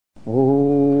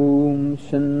ॐ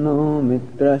शन्नो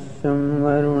मित्रः शं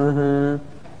वरुणः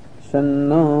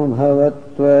शन्नो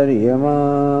भवत्वर्यमा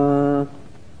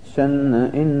शन्न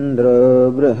इन्द्रो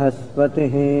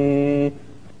बृहस्पतिः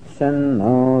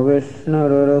शन्नो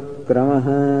विष्णुरुक्रमः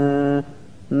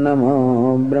नमो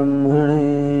ब्रह्मणे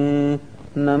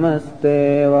नमस्ते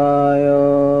वायो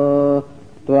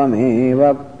त्वमेव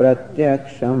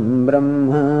प्रत्यक्षं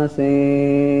ब्रह्मासि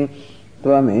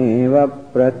त्वमेव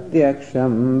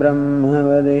प्रत्यक्षं ब्रह्म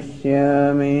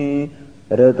वदिष्यामि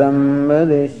ऋतं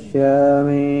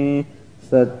वदिष्यामि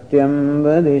सत्यं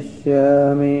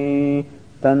वदिष्यामि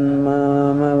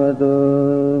तन्मामवतु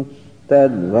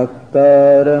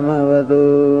तद्वक्तारमवतु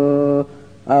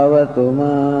अवतु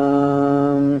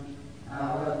माम्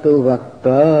तु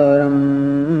वक्तारम्।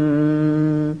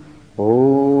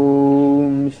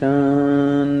 ॐ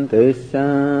शान्ति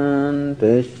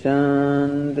शान्ति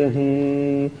शान्तिः।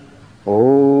 ॐ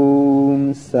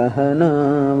सहना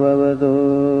भवतु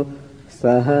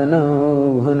सहनौ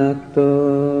भुनक्तु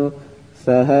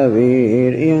सह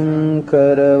वीर्यङ्करवावहै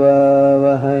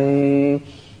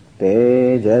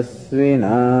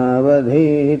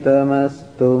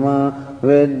तेजस्विनावधीतमस्तु मा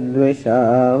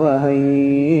विद्विषावहै।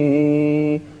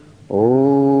 ॐ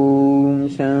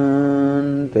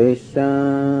शान्ति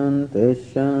शान्ति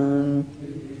शान्ति।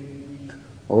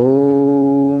 ॐ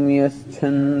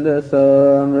यश्छन्दसा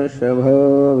वृषभो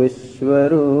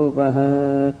विश्वरूपः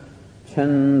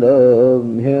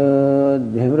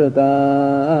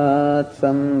छन्दोभ्योऽध्यमृतात्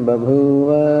सम्बभूव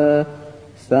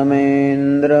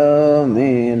समेन्द्रो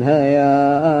मेधया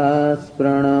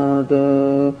स्पृणोतु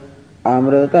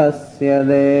अमृतस्य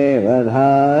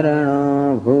देवधारणो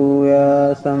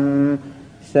भूयासं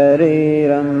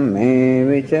शरीरं मे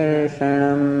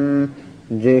विचर्षणं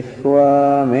जिह्वा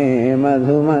मे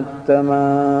मधुमत्तमा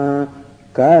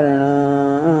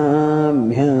कर्णाभ्यां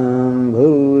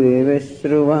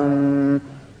भूरिविश्रुवं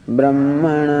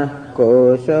ब्रह्मणः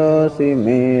कोशोऽसि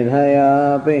मेधया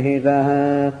पिहितः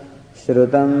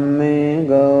श्रुतं मे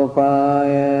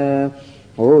गोपाय।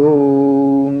 ॐ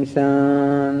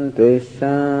शान्ति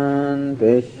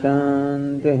शान्ति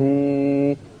शान्तिः।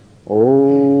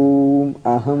 ॐ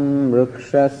अहं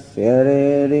वृक्षस्य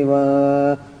रेरिव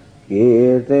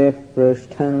कीर्तिः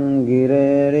पृष्ठं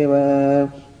गिरेरिव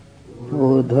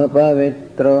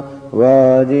ऊर्ध्वपवित्रो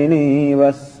वाजिनीव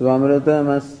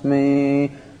स्वमृतमस्मि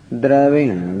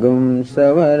द्रविणगुं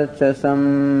सवर्चसं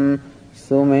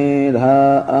सुमेधा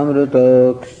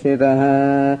अमृतोक्षितः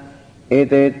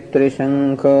इति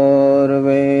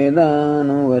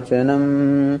त्रिशङ्कोर्वेदानुवचनम्।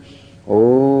 ॐ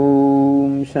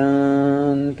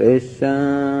शान्ति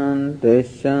शान्ति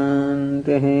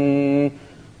शान्तिः।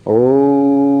 ॐ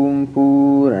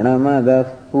पूर्णमदः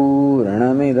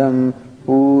पूर्णमिदं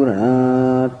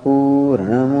पूर्णात्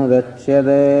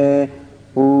पूर्णमुदच्यते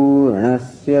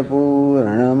पूर्णस्य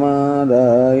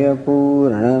पूर्णमादाय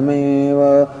पूर्णमेवावशिष्यते।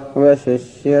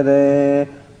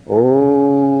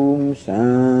 ॐ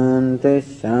शान्ति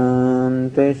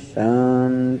शान्ति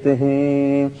शान्तिः।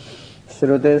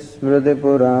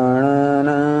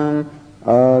 श्रुतिस्मृतिपुराणानाम्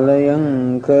आलयं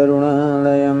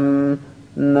करुणालयं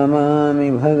नमामि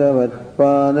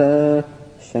भगवत्पाद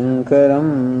शङ्करं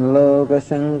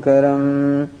लोकशङ्करं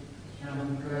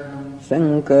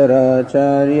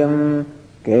शङ्कराचार्यं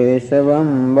केशवं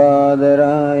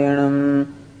बादरायणं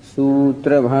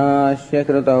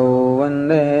सूत्रभाष्यकृतौ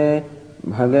वन्दे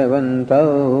भगवन्तौ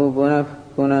पुनः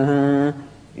पुनः।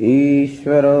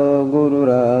 ईश्वरो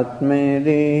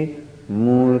गुरुरात्मेति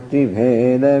मूर्तिभेदविभागिने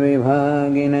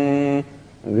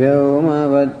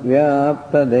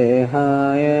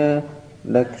व्योमवद्व्याप्तदेहाय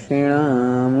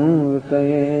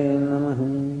दक्षिणामूर्तये नमः।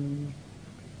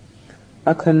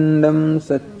 अखण्डं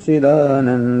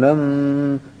सच्चिदानन्दम्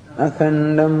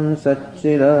अखण्डं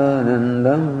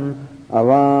सच्चिदानन्दम्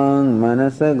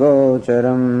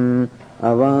अवाङ्मनसगोचरम्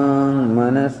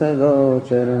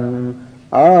अवाङ्मनसगोचरम्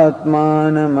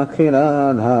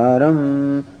आत्मानमखिलाधारम्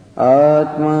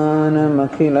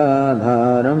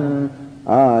आत्मानमखिलाधारम्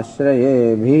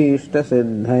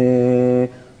आश्रयेऽभीष्टसिद्धये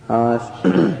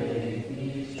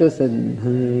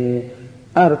आश्रयेऽभीष्टसिद्धये।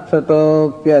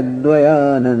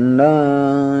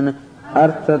 अर्थतोऽप्यद्वयानन्दान्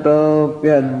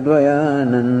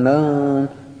अर्थतोऽप्यद्वयानन्दान्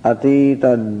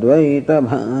अतीतद्वैतभानतः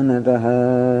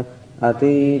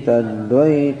अतीतद्वैतभानतः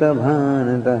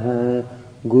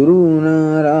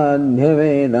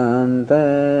गुरूणाराध्यवेदान्त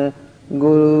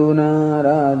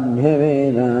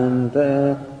गुरूणाराध्यवेदान्त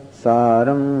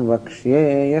सारं वक्ष्ये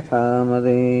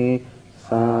यथामते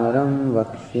सारं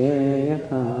वक्ष्ये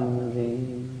यथामते।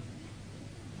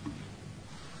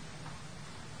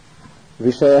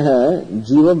 विषय है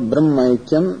जीव ब्रह्म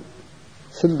ऐक्यम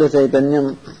शुद्ध चैतन्यम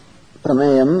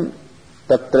Prameyam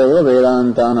tatraiva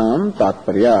vedantanam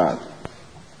tatparyat.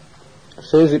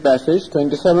 Says the passage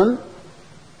 27,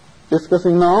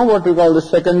 discussing now what we call the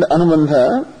second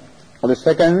anubandha, or the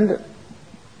second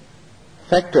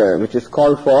factor which is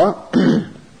called for,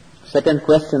 second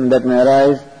question that may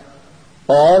arise,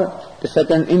 or the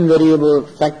second invariable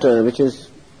factor which is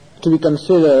to be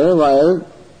considered while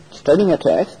studying a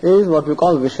text is what we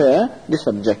call Vishaya, the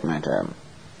subject matter.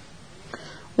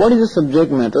 What is the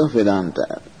subject matter of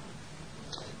Vedanta?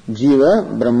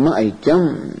 Jiva, Brahma,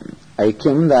 Aikyam.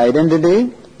 Aikyam, the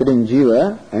identity between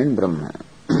Jiva and Brahma.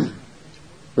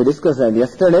 We discussed that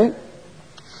yesterday,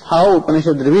 how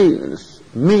Upanishad reveals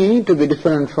me to be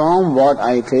different from what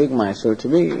I take myself to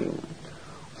be.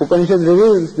 Upanishad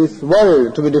reveals this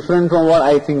world to be different from what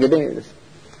I think it is.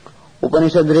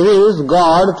 Upanishad reveals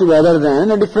God to be other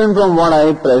than, different from what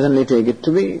I presently take it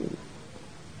to be.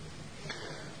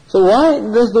 So why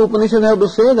does the Upanishad have to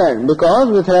say that? Because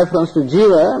with reference to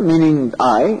Jiva, meaning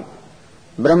I,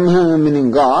 Brahma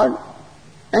meaning God,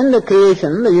 and the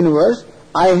creation, the universe,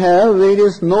 I have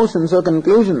various notions or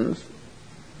conclusions.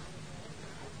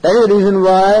 That is the reason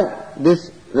why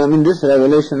this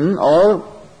revelation or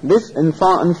this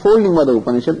unfolding by the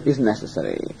Upanishad is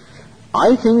necessary.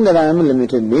 I think that I am a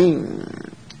limited being.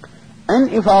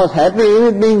 And if I was happy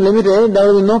with being limited,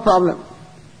 there would be no problem.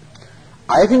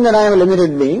 I think that I am a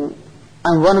limited being.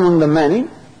 I am one among the many.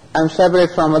 I am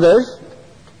separate from others.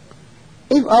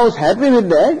 If I was happy with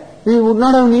that, we would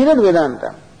not have needed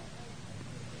Vedanta.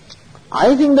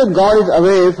 I think that God is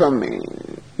away from me.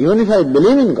 Even if I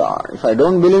believe in God, if I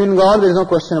don't believe in God, there is no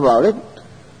question about it.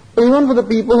 But even for the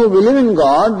people who believe in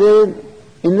God, they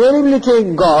invariably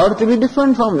take God to be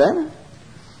different from them,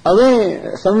 away,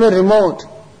 somewhere remote.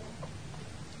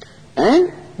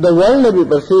 And the world that we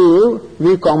perceive,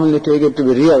 we commonly take it to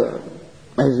be real,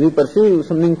 as we perceive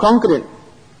something concrete,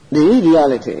 the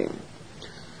reality.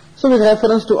 So with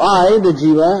reference to I, the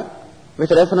Jiva,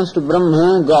 with reference to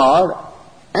Brahma, God,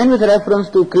 and with reference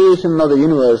to creation of the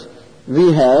universe,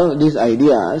 we have these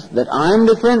ideas that I am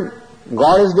different,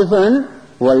 God is different,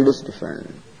 world is different.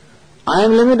 I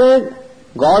am limited,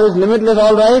 God is limitless,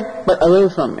 all right, but away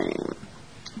from me.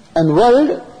 And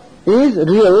world is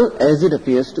real as it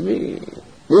appears to be.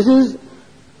 This is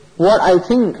what I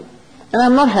think, and I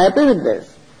am not happy with this.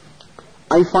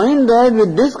 I find that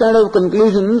with this kind of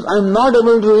conclusions, I am not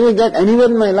able to really get anywhere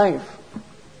in my life.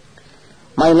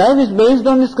 My life is based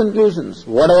on these conclusions.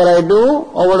 Whatever I do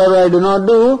or whatever I do not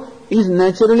do is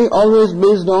naturally always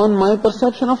based on my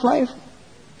perception of life.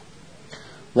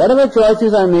 Whatever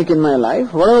choices I make in my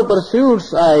life, whatever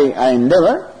pursuits I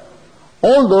endeavor,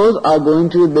 all those are going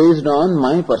to be based on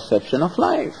my perception of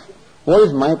life. What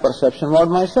is my perception about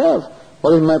myself?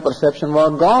 What is my perception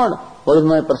about God? What is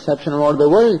my perception about the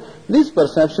world? These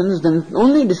perceptions then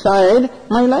only decide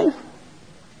my life.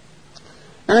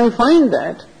 And I find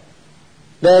that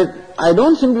I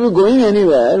don't seem to be going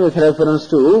anywhere with reference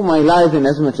to my life in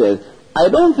as much as I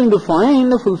don't seem to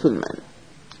find the fulfillment.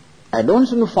 I don't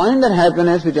seem to find that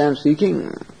happiness which I am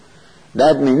seeking.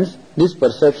 That means these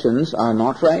perceptions are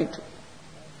not right.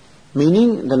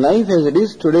 Meaning the life as it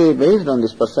is today based on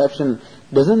this perception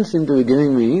doesn't seem to be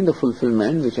giving me the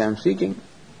fulfillment which I am seeking.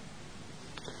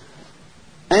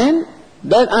 And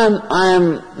that I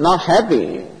am not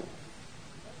happy,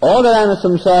 or that I am a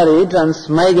samsari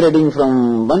transmigrating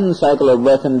from one cycle of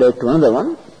birth and death to another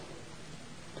one,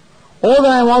 or that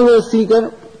I am always a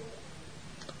seeker,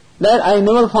 that I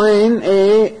never find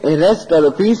a rest or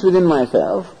a peace within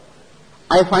myself,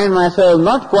 I find myself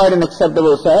not quite an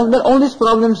acceptable self, that all these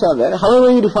problems are there.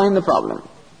 However you define the problem,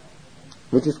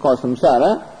 which is called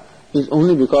samsara, is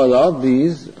only because of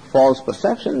these false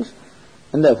perceptions,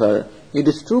 and therefore it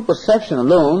is true perception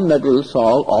alone that will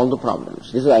solve all the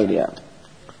problems. This is the idea,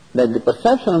 that the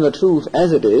perception of the truth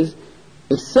as it is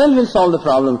itself will solve the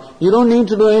problem. You don't need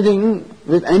to do anything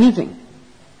with anything.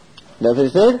 Therefore he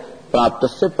said,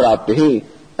 praptasya praptihi,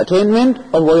 attainment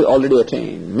of what is already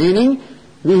attained. Meaning,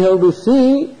 we have to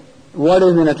see what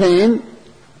has been attained,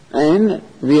 and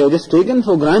we have just taken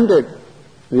for granted.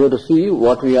 We have to see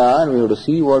what we are, we have to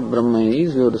see what Brahma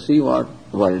is, we have to see what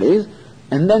world is,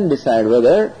 and then decide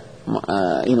whether,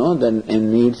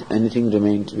 then needs anything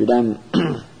remain to be done.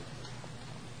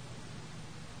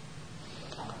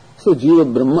 So,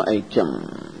 Jiva Brahma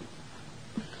Aikyam.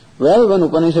 Well, when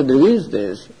Upanishad reveals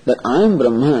this, that I am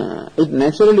Brahma, it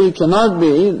naturally cannot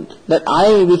be that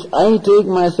I, which I take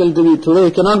myself to be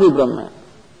today, cannot be Brahma.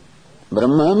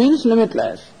 Brahma means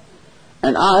limitless.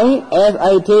 And I, as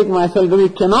I take myself to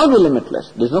be, cannot be limitless.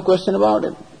 There is no question about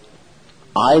it.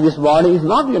 I, this body, is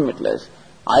not limitless.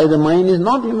 I, the mind, is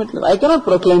not limitless. I cannot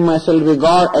proclaim myself to be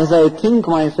God as I think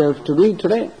myself to be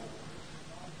today.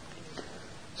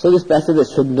 So this passage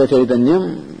is Shuddha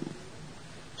Chaitanyam.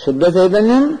 Shuddha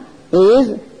Chaitanyam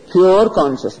is pure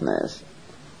consciousness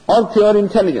or pure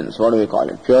intelligence. What do we call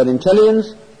it? Pure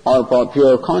intelligence or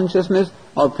pure consciousness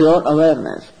or pure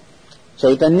awareness.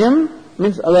 Chaitanyam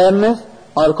means awareness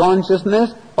or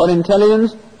consciousness or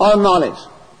intelligence or knowledge.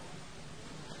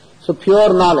 So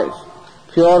pure knowledge,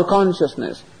 pure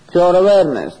consciousness, pure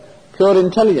awareness, pure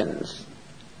intelligence.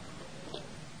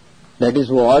 That is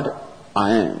what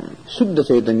I am. Shuddha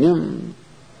Chaitanyam.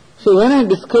 So when I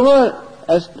discover,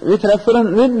 with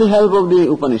the help of the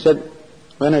Upanishad,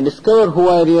 when I discover who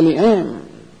I really am,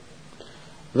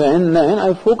 then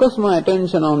I focus my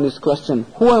attention on this question,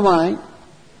 who am I?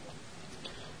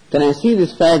 Then I see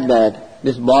this fact that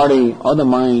this body or the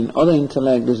mind or the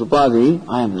intellect, this upadhi,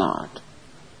 I am not.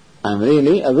 I am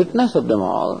really a witness of them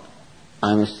all.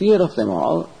 I am a seer of them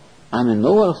all. I am a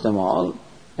knower of them all.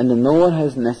 And the knower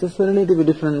has necessarily to be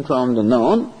different from the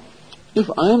known. If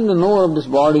I am the knower of this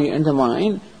body and the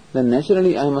mind, then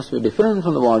naturally I must be different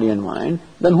from the body and mind.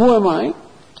 Then who am I?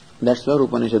 That's where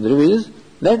Upanishad reveals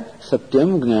that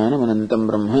Satyam Jnanam Anantam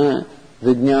Brahma,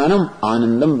 Vijnanam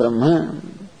Anandam Brahma,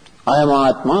 I am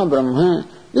Atma Brahma.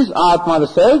 This Atma, the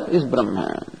self, is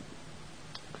Brahma.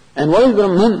 And what is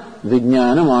Brahman?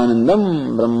 Vijnanam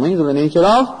Anandam. Brahma is of the nature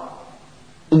of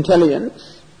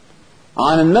intelligence.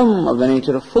 Anandam of the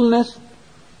nature of fullness.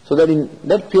 So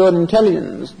that pure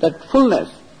intelligence, that fullness,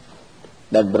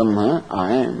 that Brahma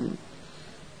I am.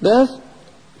 Thus,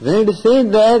 when it is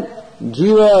said that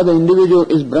Jiva, the individual,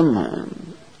 is Brahma,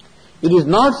 it is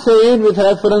not said with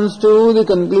reference to the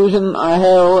conclusion I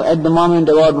have at the moment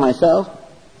about myself.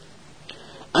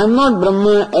 I am not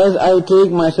Brahma as I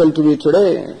take myself to be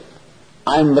today.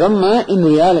 I am Brahma in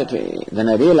reality. Then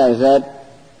I realize that.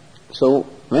 So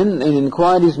when an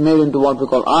inquiry is made into what we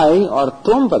call I or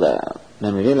Tvam-pada,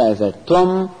 then we realize that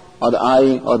Tvam or the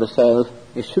I or the self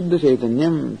is Shuddha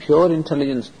Chaitanyam, pure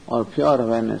intelligence or pure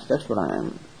awareness. That's what I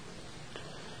am.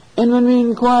 And when we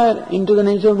inquire into the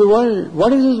nature of the world,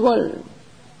 what is this world?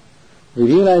 We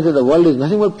realize that the world is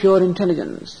nothing but pure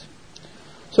intelligence.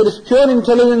 So this pure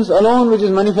intelligence alone which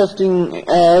is manifesting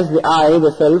as the I,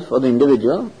 the self or the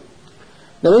individual,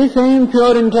 the very same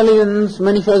pure intelligence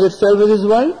manifests itself in this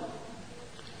world.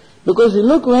 Because you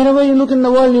look, wherever you look in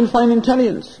the world, you'll find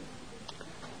intelligence.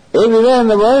 Everywhere in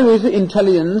the world we see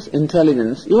intelligence.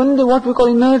 Even what we call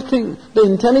inert thing, the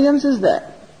intelligence is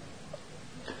there.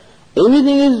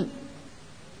 Everything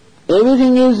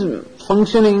is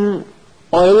functioning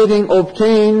or everything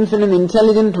obtains in an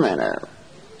intelligent manner.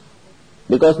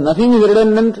 Because nothing is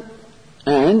redundant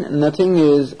and nothing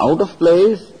is out of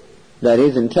place. There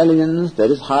is intelligence,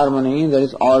 there is harmony, there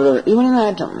is order, even in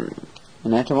an atom.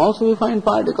 In atom also we find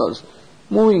particles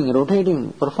moving,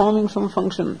 rotating, performing some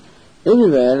function.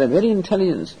 Everywhere, the very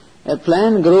intelligence. A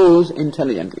plant grows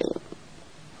intelligently.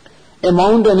 A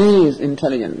mountain is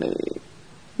intelligently.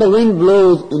 The wind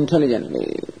blows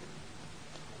intelligently.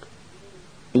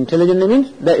 Intelligently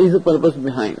means there is a purpose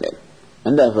behind it.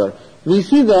 And therefore, we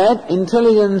see that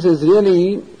intelligence is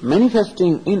really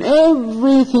manifesting in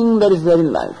everything that is there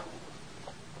in life.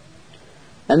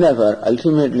 And therefore,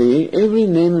 ultimately, every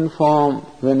name and form,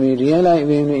 when we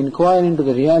inquire into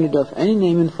the reality of any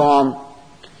name and form,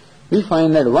 we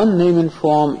find that one name and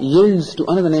form yields to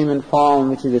another name and form,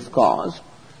 which is its cause.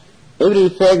 Every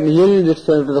effect yields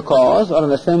itself to the cause, or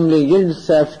an assembly yields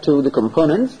itself to the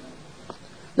components.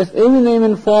 Thus, every name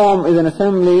and form is an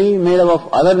assembly made up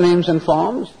of other names and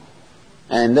forms.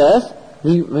 And thus,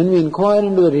 when we inquire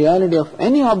into the reality of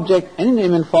any object, any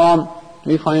name and form,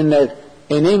 we find that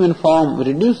a name and form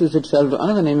reduces itself to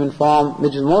another name and form,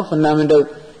 which is more fundamental,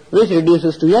 which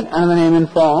reduces to yet another name and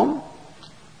form.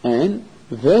 And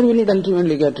where will it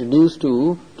ultimately get reduced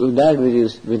to that which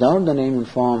is without the name and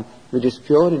form, which is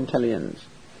pure intelligence.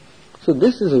 So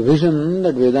this is a vision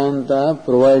that Vedanta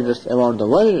provides us about the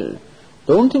world.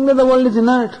 Don't think that the world is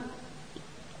inert.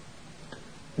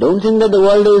 Don't think that the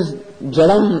world is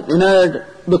jadam,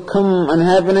 inert, dukkham,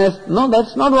 unhappiness. No,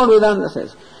 that's not what Vedanta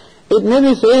says. It may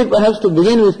be said perhaps to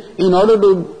begin with in order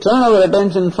to turn our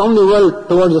attention from the world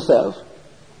towards the self.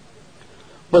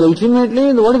 But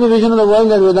ultimately, what is the vision of the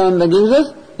world that Vedanta gives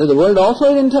us? That the world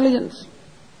also is intelligence.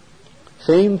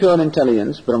 Same pure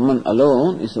intelligence, Brahman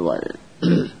alone is the world.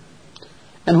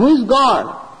 And who is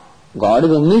God? God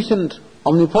is omniscient,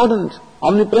 omnipotent,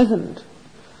 omnipresent.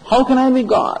 How can I be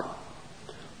God?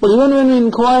 But even when we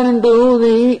inquire into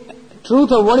the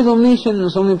truth of what is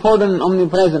omniscience, omnipotent,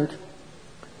 omnipresent,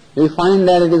 we find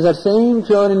that it is that same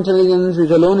pure intelligence which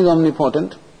alone is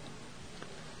omnipotent,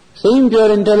 Same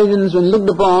pure intelligence, when looked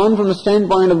upon from the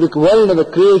standpoint of the world of the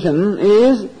creation,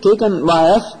 is taken by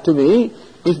us to be,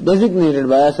 is designated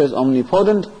by us as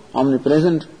omnipotent,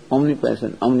 omnipresent,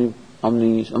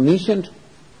 omniscient.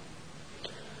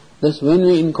 Thus, when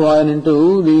we inquire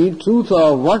into the truth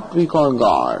of what we call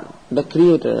God, the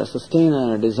creator,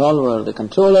 sustainer, dissolver, the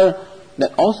controller,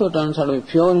 that also turns out to be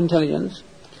pure intelligence.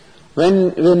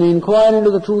 When we inquire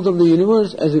into the truth of the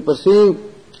universe as we perceive,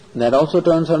 that also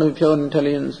turns out to be pure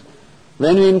intelligence.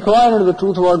 When we inquire into the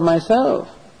truth about myself,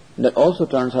 that also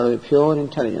turns out to be pure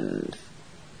intelligence.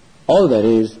 All there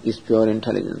is pure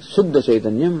intelligence. Shuddha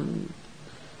Chaitanyam.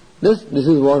 This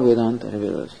is what Vedanta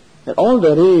reveals. That all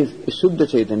there is Shuddha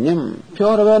Chaitanyam,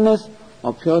 pure awareness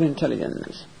of pure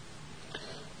intelligence,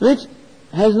 which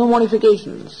has no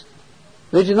modifications,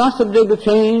 which is not subject to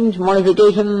change,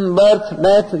 modification, birth,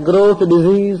 death, growth,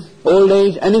 disease, old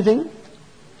age, anything.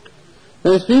 It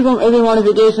is free from every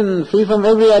modification, free from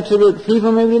every attribute, free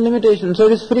from every limitation, so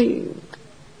it is free.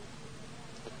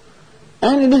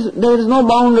 And there is no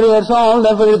boundary at all,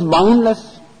 therefore it is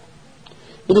boundless.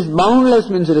 It is boundless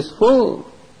means it is full.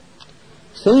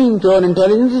 Same pure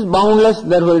intelligence is boundless,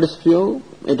 therefore it is full,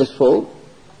 it is full.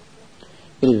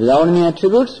 It is without any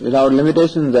attributes, without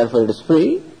limitations, therefore it is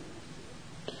free.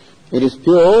 It is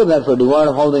pure, therefore devoid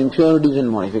of all the impurities and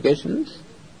modifications.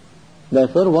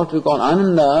 Therefore, what we call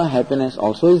ananda, happiness,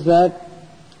 also is that.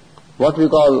 What we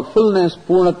call fullness,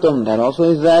 purnatvam, that also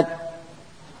is that.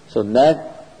 So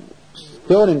that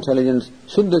pure intelligence,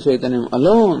 Shuddha Chaitanyam,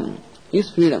 alone is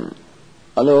freedom,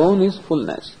 alone is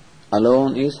fullness,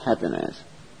 alone is happiness.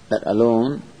 That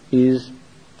alone is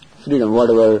freedom,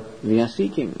 whatever we are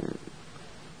seeking.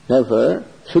 Therefore,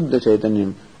 Shuddha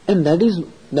Chaitanyam, and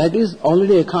that is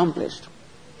already accomplished.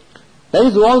 That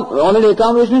is already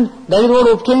accomplishment, that is what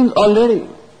obtains already.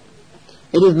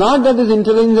 It is not that this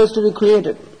intelligence has to be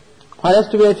created, or has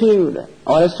to be achieved,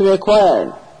 or has to be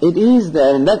acquired. It is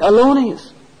there, and that alone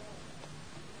is.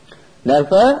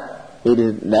 Therefore,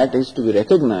 that is to be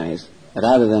recognized,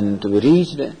 rather than to be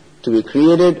reached, to be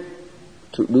created,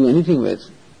 to do anything with.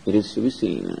 It is to be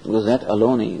seen, because that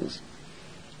alone is.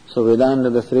 So Vedanta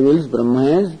thus reveals Brahma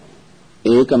is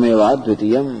Ekameva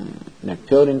Dvitiyam, that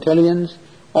pure intelligence,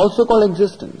 also called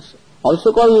existence,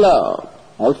 also called love,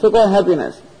 also called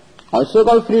happiness, also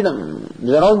called freedom.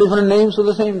 These are all different names for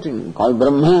the same thing, called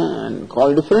Brahma and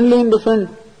called differently in different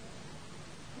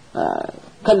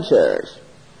cultures.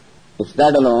 It's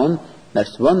that alone,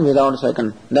 that's one without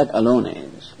second, that alone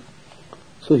is.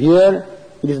 So here,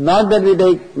 it is not that we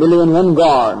believe in one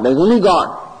God, there is only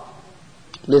God.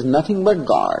 There is nothing but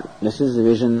God. This is the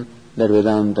vision that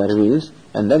Vedanta reveals,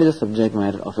 and that is the subject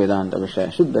matter of Vedanta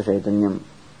Vishaya, Shuddha Chaitanyam.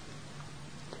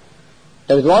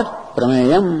 That is what?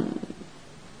 Prameyam.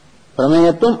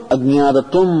 Prameyatvam,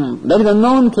 Ajñātatvam. That is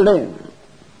unknown today.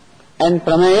 And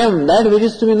Prameyam, that which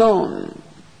is to be known.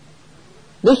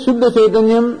 This Shuddha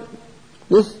Chaitanyam,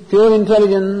 this pure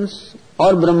intelligence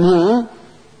or Brahma,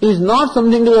 is not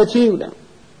something to be achieved.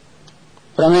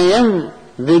 Prameyam,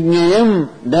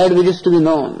 Vijñayam, that which is to be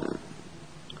known.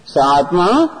 Sa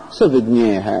Atma, sa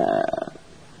Vijñeha.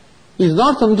 Is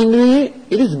not something to be,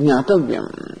 it is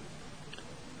Jnatavyam.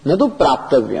 Nadu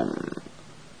Praptavyam.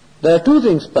 There are two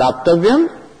things, Praptavyam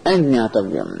and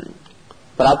Jnatavyam.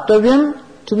 Praptavyam,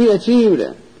 to be achieved,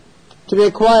 to be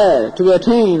acquired, to be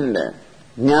attained.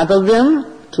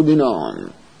 Jnatavyam, to be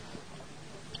known.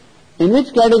 In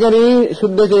which category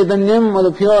Shuddha Chaitanyam or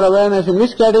the pure awareness, in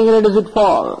which category does it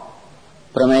fall?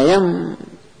 Prameyam.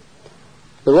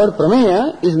 The word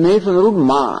Prameya is made from the root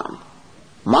Ma.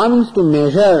 Ma means to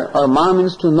measure or Ma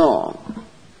means to know.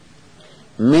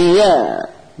 Meya,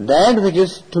 that which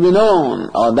is to be known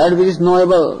or that which is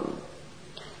knowable.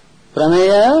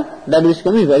 Prameya, that which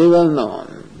can be very well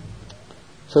known.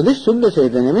 So this Shuddha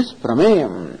Chaitanyam is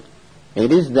Prameyam.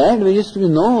 It is that which is to be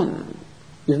known.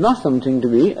 It is not something to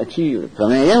be achieved.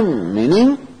 Prameyam,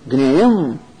 meaning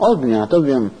Gneyam or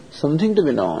Jnatavyam, something to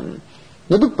be known.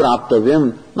 Nadu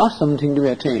Praptavyam, not something to be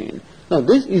attained. Now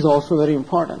this is also very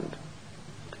important.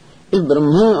 If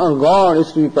Brahma or God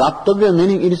is to be Praptavya,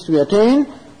 meaning it is to be attained,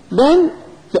 then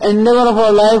the endeavor of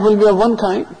our life will be of one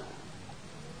kind.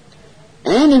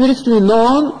 And if it is to be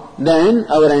known, then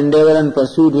our endeavor and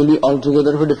pursuit will be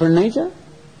altogether of a different nature.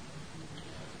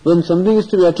 When something is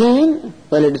to be attained,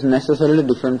 well, it is necessarily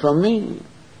different from me.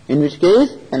 In which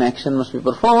case, an action must be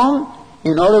performed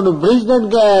in order to bridge that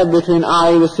gap between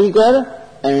I, the seeker,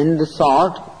 and the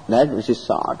sought, that which is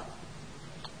sought.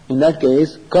 In that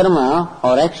case, karma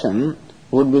or action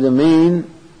would be the main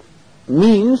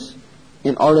means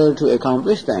in order to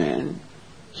accomplish the end.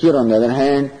 Here on the other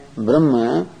hand,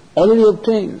 Brahma already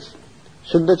obtains.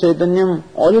 Shuddha Chaitanyam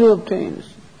already obtains.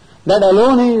 That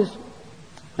alone is,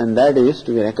 and that is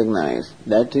to be recognized,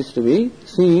 that is to be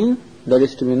seen, that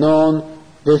is to be known.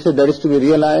 They say that is to be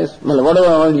realized. Well, whatever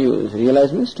word you use,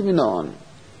 realize means to be known.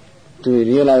 To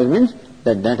be realized means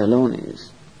that alone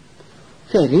is.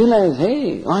 See, I realize,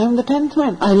 hey, I am the 10th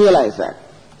man. I realize that.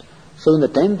 So when the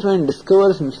 10th man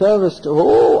discovers himself as to,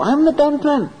 oh, I am the 10th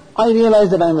man, I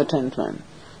realize that I am the 10th man.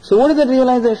 So what is that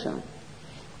realization?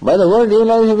 By the word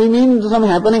realization, we mean some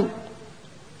happening.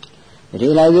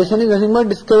 Realization is nothing but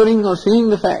discovering or seeing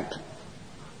the fact.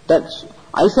 That's,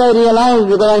 I say I realized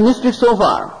because I missed it so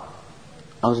far.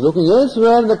 I was looking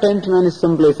elsewhere, the 10th man is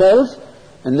someplace else,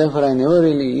 and therefore I never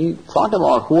really thought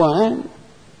about who I am.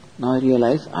 Now I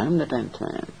realize I am the 10th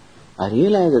man. I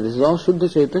realize that this is all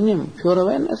Shuddha Chaitanyam, pure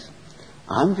awareness.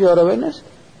 I am pure awareness.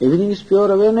 Everything is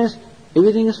pure awareness.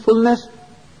 Everything is fullness.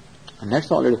 And that's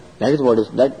all it is. That is what is,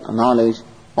 that knowledge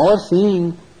or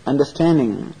seeing,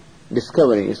 understanding,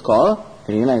 discovery is called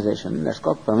realization. That's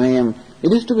called Pramayam.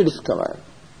 It is to be discovered.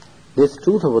 This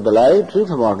truth about the life, truth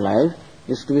about life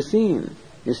is to be seen,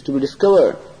 is to be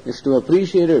discovered, is to be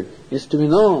appreciated, is to be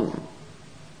known.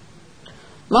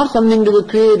 Not something to be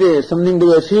created, something to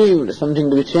be achieved, something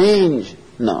to be changed.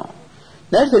 No.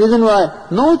 That's the reason why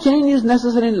no change is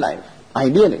necessary in life,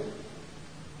 ideally.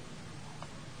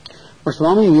 But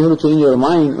Swami, you have to change your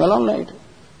mind. Well, all right.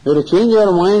 You have to change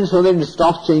your mind so that it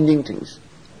stops changing things.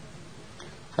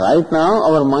 Right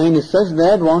now, our mind is such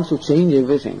that it wants to change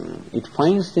everything. It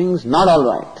finds things not all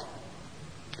right.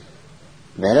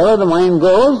 Wherever the mind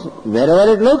goes,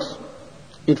 wherever it looks,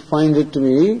 it finds it to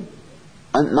be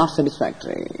not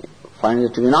satisfactory, finds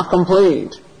it to be not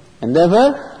complete. And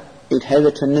therefore, it has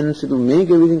a tendency to make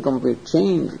everything complete,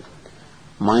 change.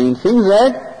 Mind thinks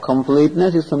that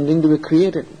completeness is something to be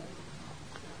created.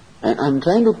 And I'm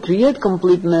trying to create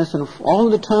completeness and all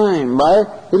the time by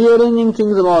rearranging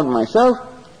things about myself,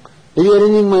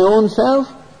 rearranging my own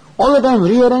self. All the time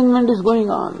rearrangement is going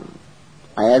on.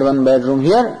 I add one bedroom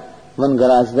here, one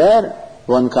garage there,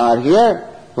 one car here,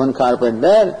 one carpet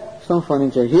there, some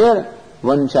furniture here,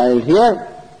 one child here,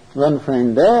 one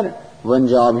friend there, one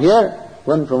job here,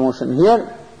 one promotion here,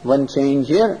 one change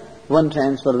here, one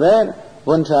transfer there,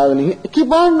 one traveling here.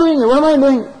 Keep on doing it. What am I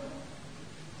doing?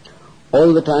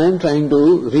 All the time trying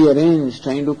to rearrange,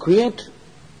 trying to create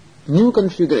new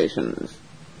configurations.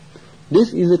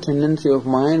 This is a tendency of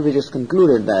mind which has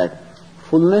concluded that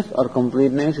fullness or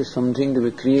completeness is something to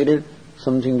be created,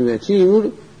 something to be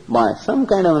achieved by some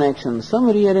kind of an action, some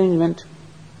rearrangement.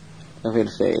 Therefore it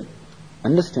said,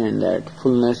 understand that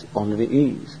fullness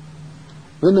already is.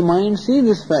 When the mind sees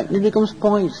this fact, it becomes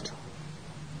poised.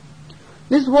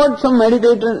 This is what some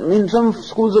meditators, in some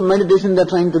schools of meditation they are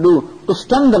trying to do, to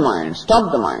stun the mind, stop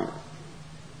the mind.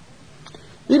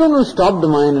 You don't want to stop the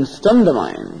mind and stun the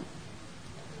mind.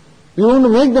 You want to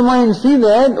make the mind see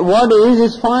that what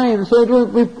is fine, so it will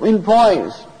be in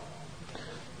poise.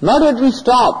 Not that we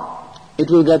stop, it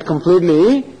will get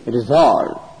completely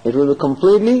resolved. It will be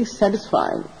completely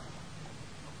satisfied.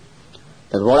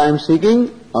 That what I am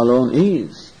seeking alone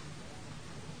is.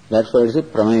 That's why it is a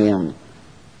pramayam.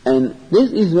 And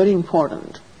this is very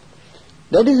important.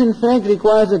 That is in fact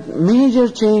requires a major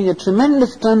change, a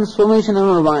tremendous transformation in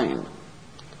our mind.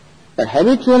 That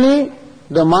habitually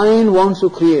the mind wants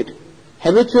to create.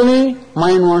 Habitually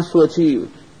mind wants to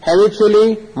achieve.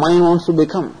 Habitually mind wants to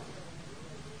become.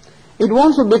 It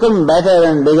wants to become better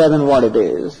and bigger than what it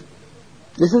is.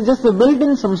 This is just a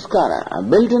built-in samskara, a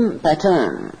built-in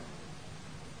pattern.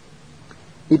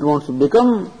 It wants to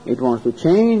become, it wants to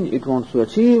change, it wants to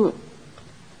achieve.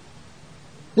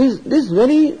 This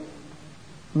very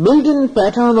built-in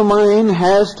pattern of the mind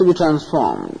has to be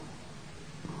transformed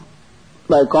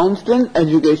by constant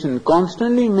education,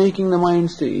 constantly making the mind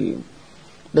see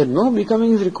that no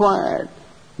becoming is required,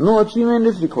 no achievement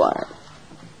is required.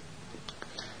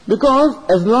 Because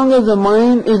as long as the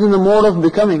mind is in the mode of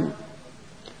becoming,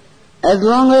 as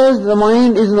long as the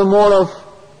mind is in the mode of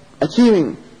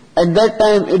achieving, at that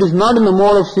time it is not in the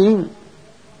mode of seeing.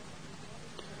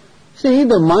 See,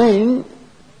 the mind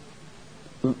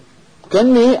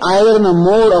can be either in the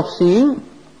mode of seeing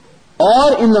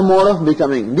or in the mode of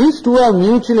becoming. These two are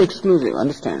mutually exclusive,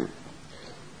 understand?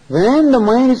 When the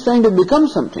mind is trying to become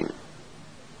something,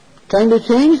 trying to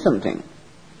change something,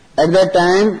 at that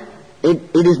time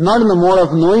it is not in the mode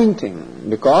of knowing thing,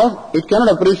 because it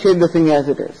cannot appreciate the thing as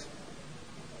it is.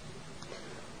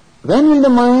 When will the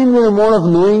mind be in the mode of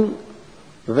knowing?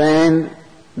 When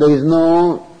there is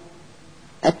no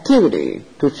activity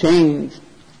to change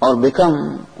or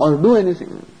become or do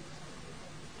anything.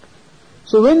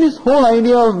 So when this whole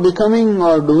idea of becoming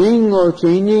or doing or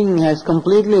changing has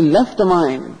completely left the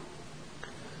mind,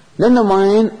 then the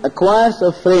mind acquires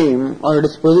a frame or a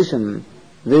disposition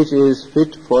which is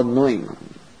fit for knowing.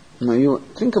 Now you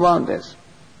think about this.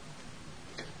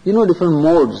 You know different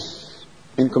modes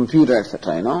in computer,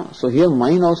 etc. So here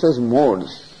mind also has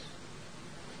modes.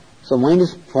 So mind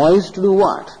is poised to do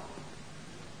what?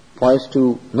 Poised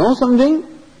to know something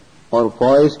or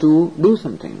poised to do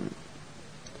something.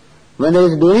 When there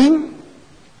is doing,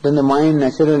 then the mind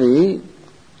naturally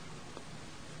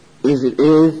is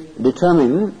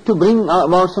determined to bring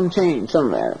about some change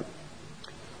somewhere.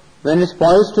 When it is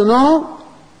poised to know,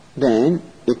 then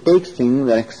it takes things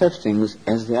or accepts things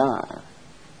as they are.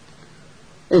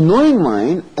 A knowing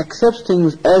mind accepts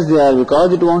things as they are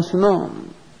because it wants to know.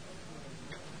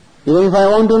 Even if I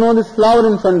want to know this flower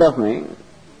in front of me,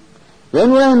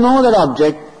 when would I know that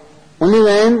object? Only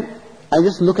when I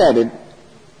just look at it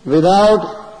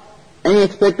without any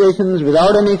expectations,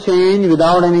 without any change,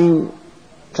 without any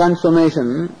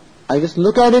transformation. I just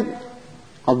look at it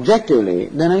objectively,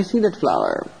 then I see that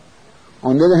flower.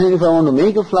 On the other hand, if I want to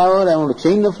make a flower, I want to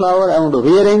change the flower, I want to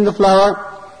rearrange the flower,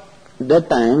 at that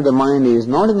time the mind is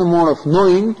not in the mode of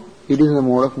knowing, it is in the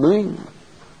mode of doing.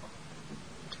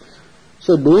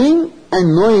 So doing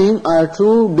and knowing are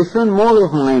two different modes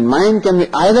of mind. Mind can be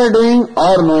either doing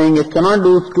or knowing. It cannot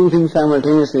do two things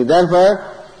simultaneously. Therefore,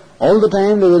 all the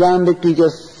time the Vedantic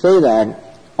teachers say that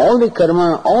all the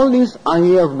karma, all this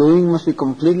idea of doing must be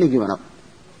completely given up.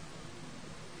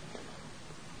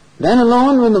 Then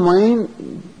alone when the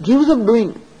mind gives up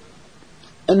doing.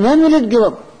 And when will it give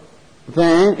up?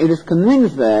 When it is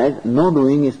convinced that no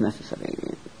doing is necessary.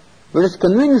 When it is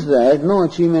convinced that no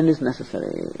achievement is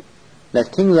necessary. That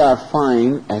things are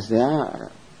fine as they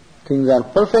are. Things are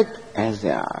perfect as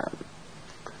they are.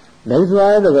 That is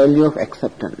why the value of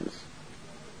acceptance.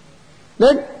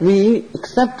 That we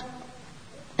accept.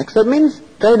 Accept means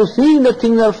try to see that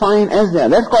things are fine as they are.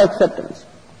 That's called acceptance.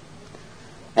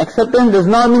 Acceptance does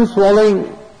not mean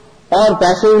swallowing or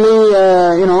passively,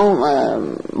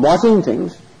 watching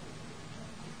things.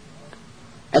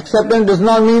 Acceptance does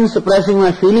not mean suppressing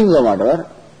my feelings or whatever.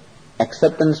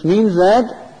 Acceptance means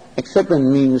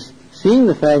seeing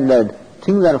the fact that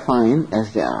things are fine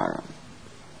as they are.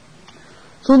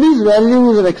 So these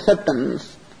values of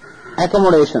acceptance,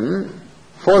 accommodation,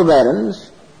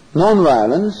 forbearance,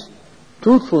 non-violence,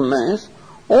 truthfulness,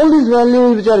 all these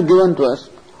values which are given to us,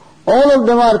 all of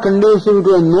them are conducive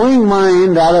to a knowing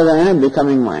mind rather than a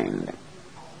becoming mind.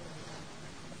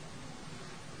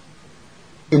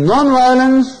 In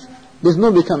non-violence, there is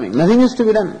no becoming. Nothing is to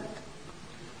be done.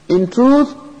 In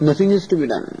truth, nothing is to be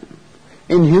done.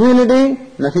 In humility,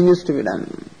 nothing is to be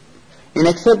done. In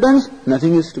acceptance,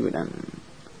 nothing is to be done.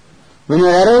 When you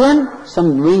are arrogant,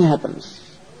 some doing happens.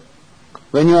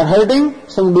 When you are hurting,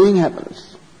 some doing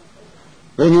happens.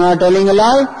 When you are telling a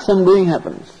lie, some doing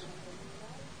happens.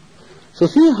 So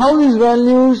see how these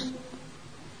values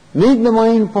make the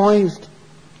mind poised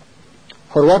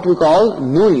for what we call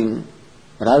knowing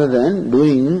rather than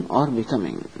doing or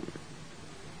becoming.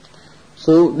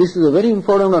 So this is a very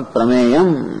important word,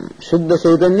 prameyam. Shuddha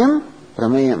Chaitanyam,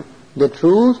 prameyam. The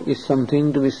truth is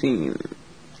something to be seen.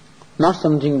 Not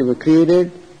something to be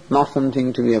created, not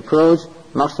something to be approached,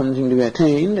 not something to be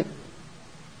attained.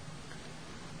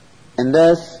 And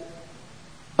thus,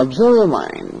 observe your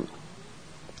mind.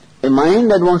 A mind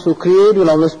that wants to create will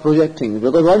always project things.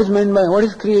 Because what is meant by, what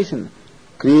is creation?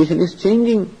 Creation is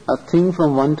changing a thing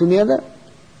from one to the other.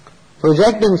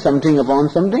 Projecting something upon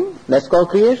something, that's called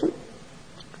creation.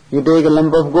 You take a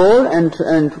lump of gold and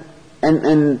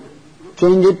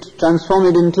change it, transform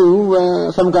it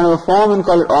into some kind of a form and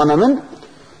call it ornament.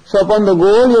 So upon the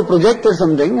gold you projected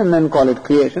something and then call it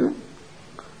creation.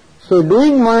 So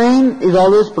doing mind is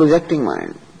always projecting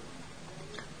mind.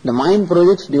 The mind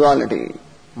projects duality.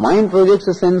 Mind projects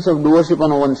a sense of doership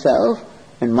on oneself,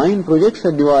 and mind projects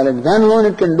a duality. Then alone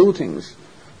it can do things.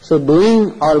 So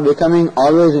doing or becoming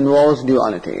always involves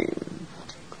duality.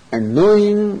 And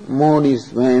knowing mode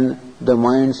is when the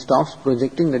mind stops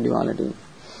projecting the duality.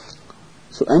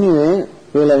 So anyway,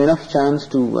 we will have enough chance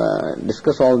to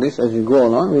discuss all this as we go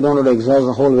along. We don't have to exhaust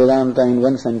the whole Vedanta in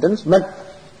one sentence, but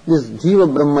this Jiva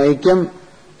Brahmaikyam,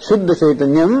 Shuddha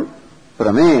Chaitanyam,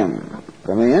 Prameyam.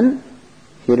 Prameyan,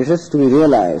 here it is to be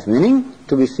realized, meaning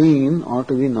to be seen or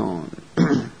to be known.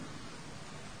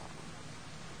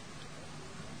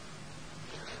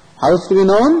 How is to be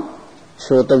known?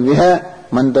 Shrotavya,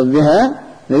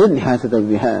 Mantavya,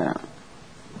 Nididhyasitavya.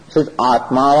 So it's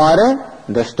Atmavare,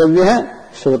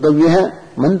 Drashtavya,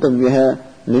 Shrotavya, Mantavya,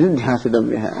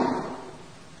 Nididhyasitavya.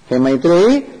 Hey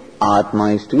Maitreyi,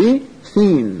 Atma is to be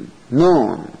seen,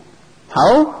 known.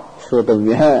 How?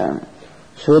 Shrotavya.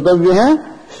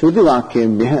 Shrotavya, Shruti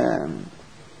Vakyebhya.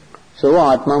 So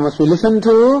Atma must be listened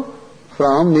to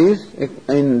from these,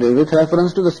 with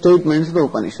reference to the statements of the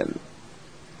Upanishad.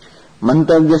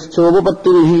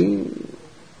 Mantavyaschopattirihi.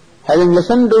 Having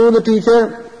listened to the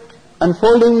teacher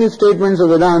unfolding these statements of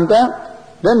Vedanta,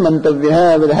 then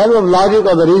mantavya, with the help of logic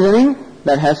or the reasoning,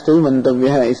 that has to be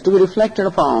mantavya, is to be reflected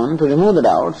upon to remove the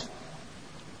doubts.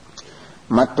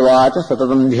 Matvacha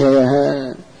satatam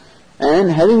dhyaya.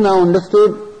 And having now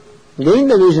understood,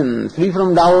 gained the vision, free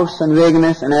from doubts and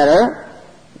vagueness and error,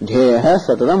 dhyaya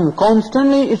satatam,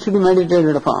 constantly it should be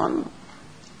meditated upon.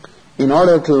 In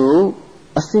order to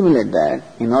assimilate that,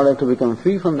 in order to become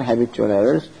free from the habitual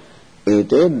errors,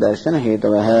 ete darshana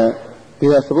hetavaha.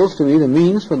 These are supposed to be the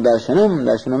means for darshanam.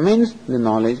 Darshanam means the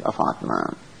knowledge of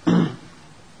Atma.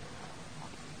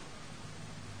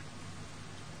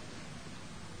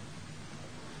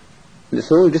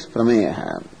 So it is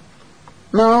prameya.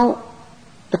 Now,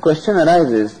 the question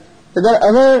arises that there are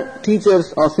other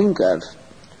teachers or thinkers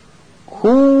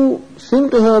who seem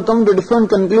to have come to different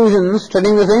conclusions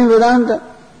studying the same Vedanta.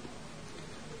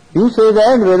 You say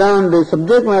that Vedanta, the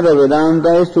subject matter of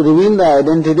Vedanta is to reveal the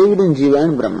identity between Jiva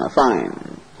and Brahma. Fine.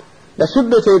 The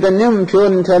Shuddha Chaitanyam,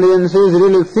 pure intelligence, is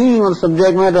really the theme or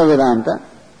subject matter of Vedanta.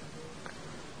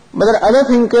 But there are other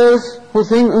thinkers who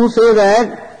say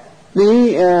that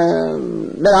the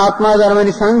Atmas are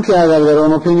many Sankhyas, have their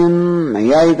own opinion,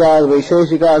 Nayayikas,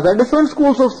 Vaisheshikas, there are different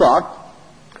schools of thought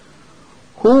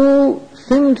who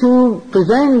seem to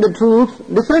present the truth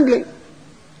differently.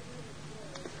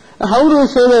 How do you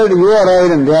say that you are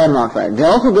right and they are not right? They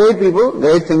are also great people,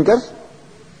 great thinkers.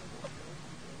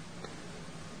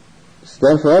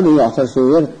 Therefore, the author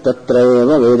says,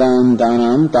 Tatrayeva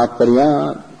Vedantanam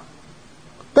Tatparyat.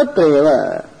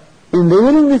 Tatrayeva. In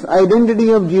revealing this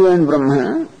identity of Jiva and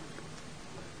Brahma,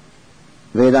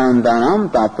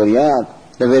 Vedantanam Tatparyat.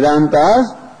 The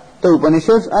Vedantas, the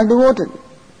Upanishads are devoted.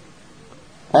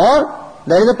 Or,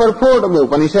 there is a purport of the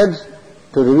Upanishads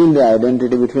to reveal the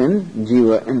identity between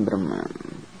Jiva and Brahma.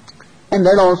 And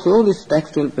that also this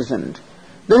text will present.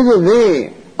 There is a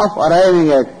way of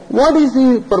arriving at what is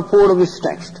the purport of this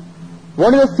text.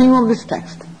 What is the theme of this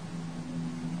text?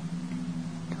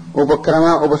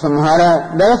 Upakrama,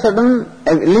 Upasamhara, there are certain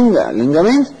linga. Linga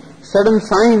means certain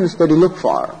signs that you look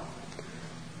for,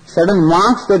 certain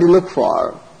marks that you look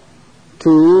for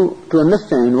to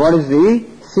understand what is the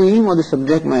theme or the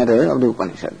subject matter of the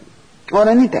Upanishad or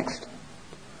any text.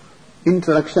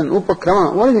 Introduction,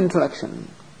 Upakrama, what is introduction?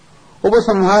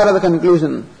 Upasamhara, the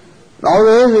conclusion.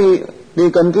 Always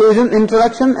the conclusion,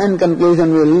 introduction and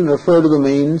conclusion will refer to the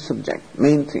main subject,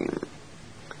 main theme.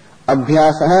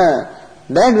 Abhyasaha,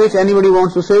 that which anybody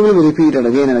wants to say will be repeated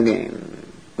again and again.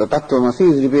 The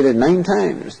Tattvamasi is repeated 9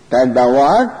 times. That thou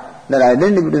art, that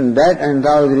identity between that and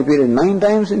thou is repeated 9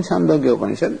 times in Chandogya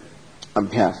Upanishad.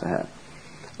 Abhyasaha.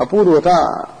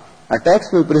 Apurvata, a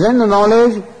text will present the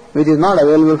knowledge which is not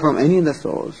available from any other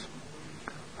source.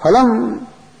 Phalam,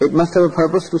 it must have a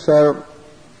purpose to serve.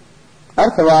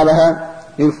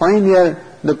 Arthavadaha, you will find here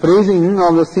the praising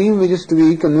of the theme which is to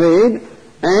be conveyed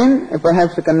and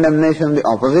perhaps a condemnation of the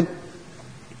opposite.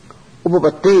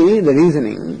 Upapatti, the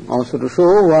reasoning, also to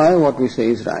show why what we say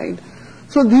is right.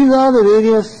 So these are the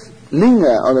various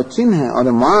linga or the chinha or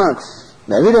the marks,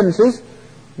 the evidences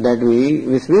that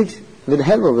with the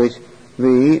help of which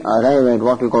we arrive at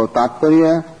what we call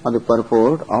Tatparya or the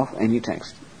purport of any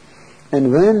text.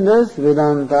 And when thus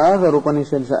Vedantas or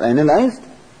Upanishads are analyzed,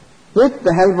 with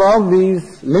the help of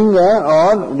these linga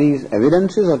or these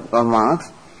evidences or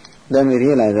marks, then we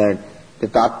realize that the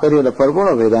Tatparya, the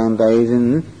purport of Vedanta is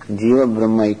in Jiva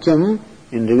Brahmaikyam,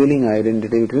 in revealing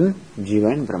identity between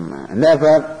Jiva and Brahma. And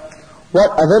therefore,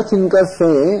 what other thinkers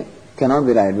say cannot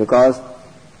be right, because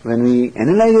when we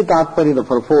analyze the Tatparya, the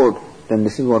purport, then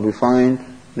this is what we find,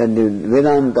 that the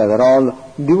Vedantas are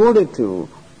all devoted to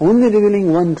only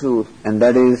revealing one truth, and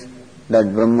that is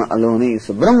that Brahma alone is.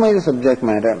 So Brahma is the subject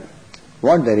matter.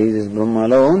 What there is Brahma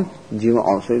alone, Jiva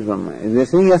also is Brahma. As we were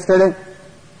saying yesterday,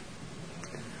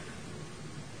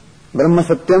 Brahma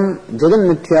Satyam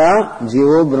Jagan Mithya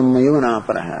Jivo Brahmayava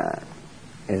Naparaha.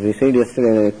 As we said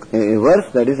yesterday, a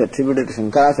verse that is attributed to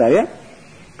Shankaracharya,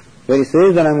 where he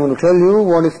says that I am going to tell you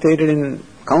what is stated in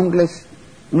countless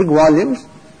big volumes,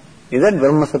 is that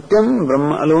Brahma Satyam,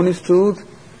 Brahma alone is truth.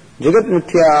 Jagat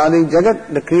Mithya, the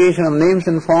Jagat, the creation of names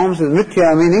and forms, is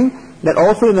Mithya, meaning that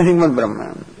also is nothing but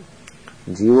Brahma.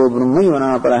 Jivo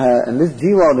Brahmayava Naparaha, and this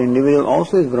Jiva, the individual,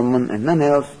 also is Brahman and none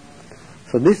else.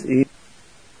 So this is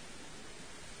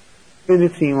the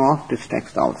theme of this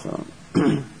text also.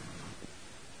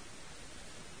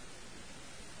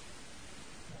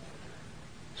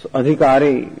 So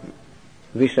Adhikari,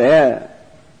 Vishaya,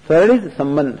 Third is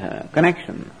sambandha,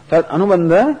 connection. Third,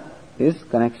 anubandha is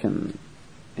connection.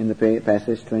 In the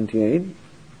passage 28,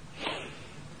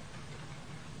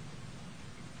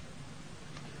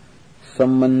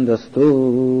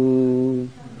 sambandhastu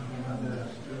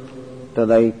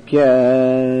tadaikya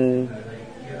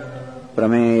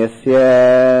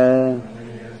prameyasya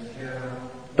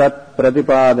tat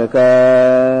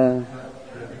pratipadaka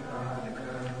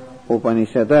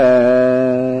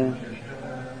upanishata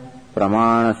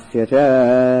pramanasya cha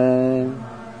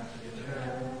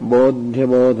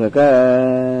bodhyabodhaka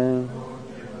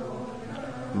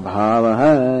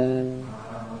bhavaha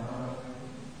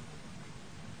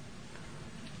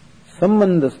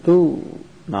sambandhastu.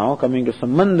 Now coming to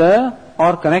sambandha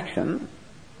or connection,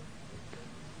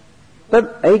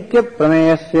 tad aikya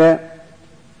prameyasya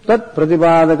tad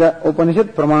pratipadaka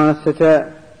upanishad pramanasya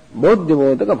cha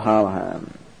bodhyabodhaka bhavaha.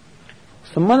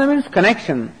 Sambandha means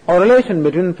connection or relation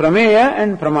between prameya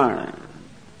and pramana.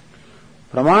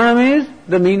 Pramana means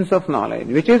the means of knowledge,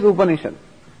 which is Upanishad.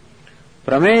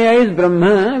 Prameya is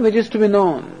Brahma, which is to be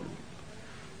known.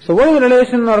 So what is the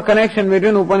relation or connection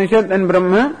between Upanishad and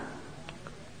Brahma?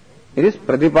 It is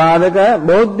Pratipadaka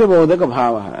Bodhya Bodhaka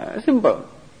Bhavaha. Simple.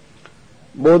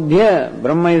 Bodhya,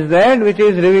 Brahma is that which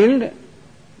is revealed.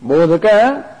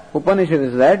 Bodhaka, Upanishad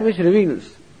is that which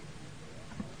reveals.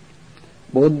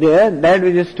 Bodhya, that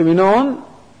which is to be known,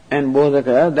 and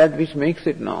Bodhaka, that which makes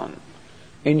it known.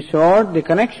 In short, the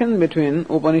connection between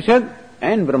Upanishad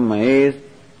and Brahma is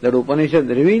that Upanishad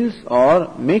reveals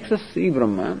or makes us see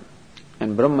Brahma,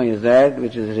 and Brahma is that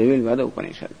which is revealed by the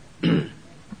Upanishad.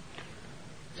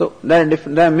 So there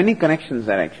are many connections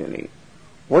there actually.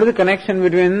 What is the connection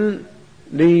between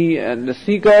the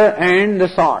seeker and the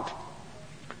sought?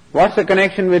 What's the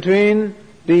connection between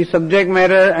the subject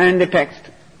matter and the text?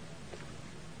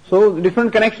 So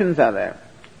different connections are there.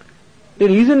 The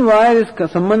reason why this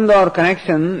sambandha or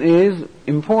connection is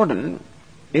important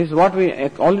is what we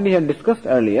already had discussed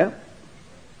earlier,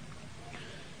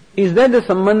 is that the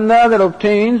sambandha that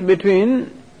obtains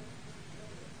between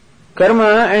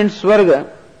karma and swarga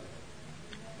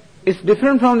is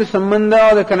different from the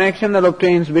sambandha or the connection that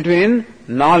obtains between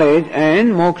knowledge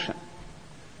and moksha.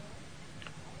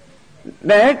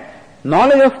 That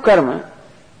knowledge of karma,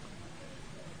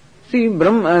 see,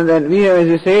 Brahma, that we have, as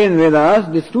we say in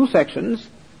Vedas, these two sections,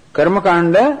 Karma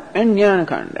Kanda and Jnana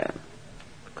Kanda.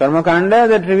 Karma Kanda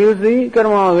that reveals the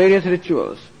karma of various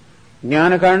rituals.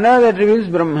 Jnana Kanda that reveals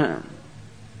Brahma.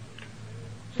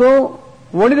 So,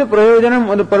 what is the prayojanam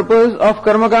or the purpose of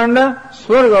Karma Kanda?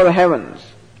 Swarga or the heavens.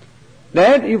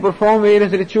 That you perform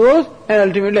various rituals and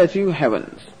ultimately achieve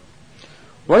heavens.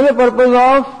 What is the purpose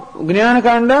of Jnana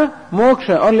Kanda?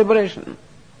 Moksha or liberation.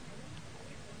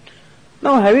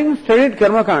 Now, having studied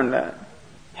Karma Kanda,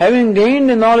 having gained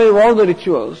the knowledge of all the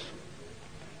rituals,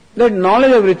 that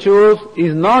knowledge of rituals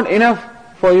is not enough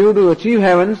for you to achieve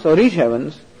heavens or reach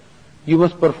heavens. You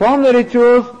must perform the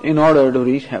rituals in order to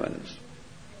reach heavens.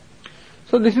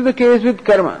 So this is the case with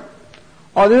karma,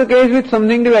 or this is the case with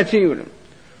something to be achieved.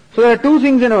 So there are two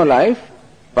things in our life,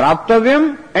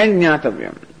 praptavyam and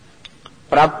jnatavyam.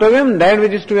 Praptavyam, that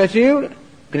which is to be achieved,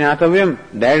 jnatavyam,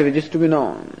 that which is to be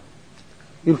known.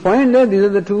 You'll find that these are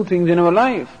the two things in our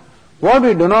life. What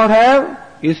we do not have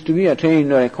is to be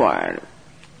attained or acquired.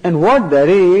 And what there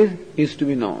is to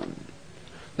be known.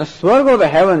 The swarga of the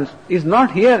heavens is not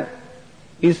here.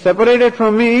 Is separated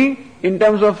from me in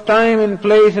terms of time and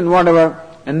place and whatever.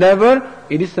 And therefore,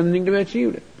 it is something to be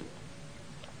achieved.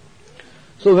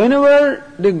 So whenever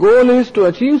the goal is to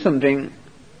achieve something,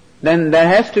 then there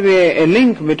has to be a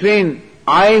link between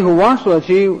I who wants to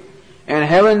achieve and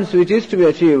heavens which is to be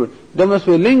achieved. There must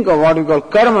be a link of what we call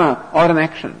karma or an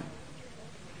action.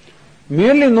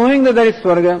 Merely knowing that there is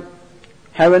swarga,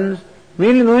 heavens,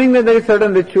 merely knowing that there is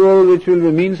certain ritual which will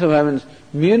be means of heavens,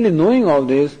 merely knowing all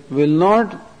this will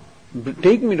not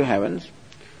take me to heavens.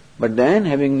 But then,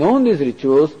 having known these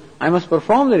rituals, I must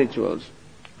perform the rituals.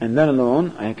 And then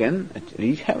alone I can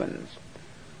reach heavens.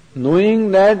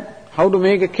 Knowing that how to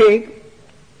make a cake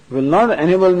will not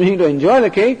enable me to enjoy the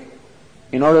cake.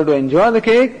 In order to enjoy the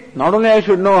cake, not only I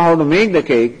should know how to make the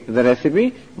cake, the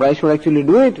recipe, but I should actually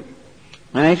do it.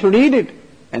 And I should eat it.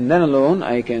 And then alone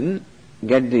I can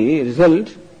get the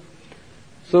result.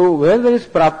 So where there is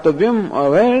praptavyam,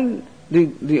 or where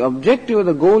the objective or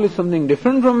the goal is something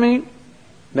different from me,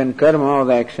 then karma or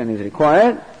the action is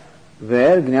required.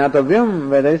 Where jnatavyam,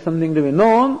 where there is something to be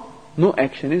known, no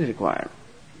action is required.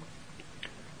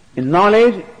 In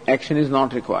knowledge, action is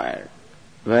not required.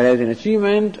 Whereas in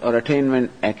achievement or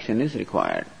attainment, action is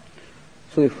required.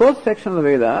 So the first section of the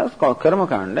Vedas, called Karma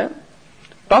Kanda,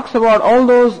 talks about all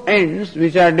those ends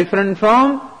which are different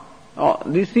from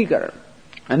the seeker.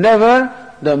 And therefore,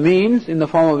 the means in the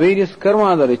form of various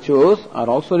karmas or rituals are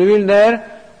also revealed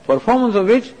there, performance of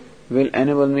which will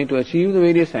enable me to achieve the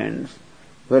various ends.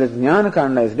 Whereas Jnana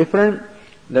Kanda is different,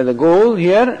 that the goal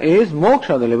here is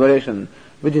moksha, the liberation,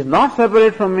 which is not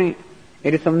separate from me.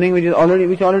 It is something which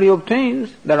already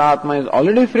obtains, that Atma is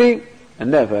already free,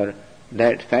 and therefore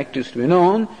that fact is to be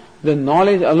known. The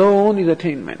knowledge alone is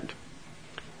attainment.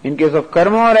 In case of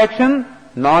karma or action,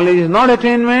 knowledge is not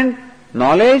attainment.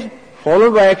 Knowledge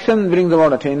followed by action brings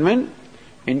about attainment.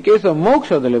 In case of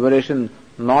moksha, the liberation,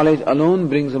 knowledge alone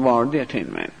brings about the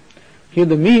attainment. Here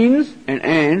the means and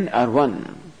end are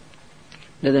one.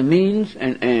 That the means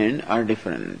and end are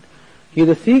different. Here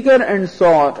the seeker and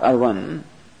sought are one,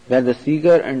 where the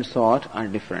seeker and sought are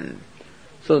different.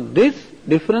 So this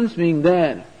difference being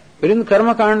there, within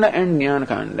Karma Kanda and Jnana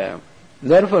Kanda,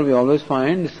 therefore we always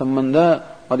find the sambandha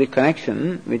or the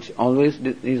connection which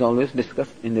is always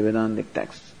discussed in the Vedantic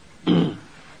texts.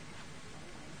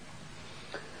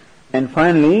 And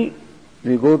finally,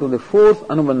 we go to the fourth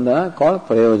anubandha called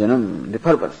prayojanam, the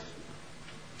purpose.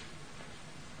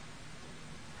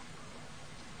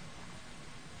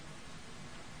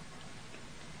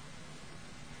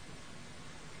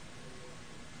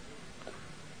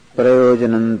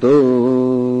 प्रयोजनन्तु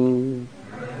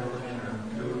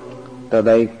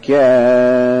तदैक्य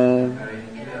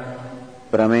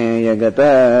प्रमेयगत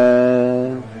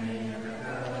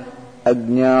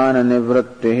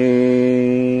अज्ञाननिवृत्तिः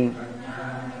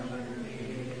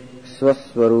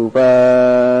स्वस्वरूप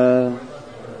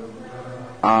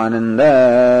आनंद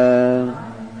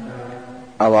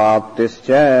अवाप्तिश्च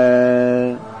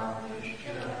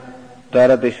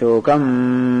तरति शोकम्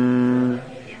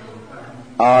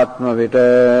आत्मवित्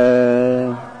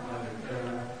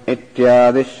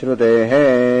इत्यादि श्रुतेः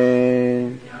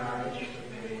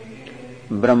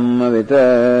ब्रह्मवित्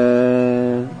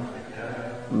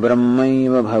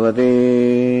ब्रह्मैव भवति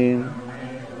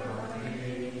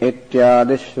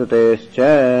इत्यादि श्रुतेश्च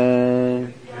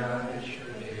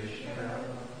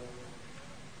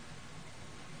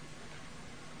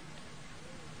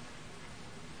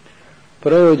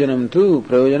prayojanam too.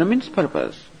 Prayojanam means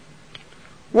purpose.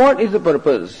 What is the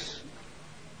purpose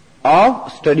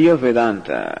of study of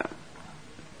Vedanta?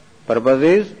 Purpose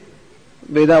is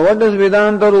Veda. What does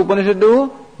Vedanta or Upanishad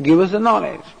do? Give us the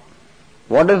knowledge.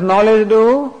 What does knowledge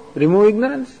do? Remove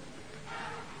ignorance.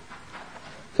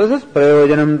 So this is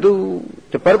prayojanam tu.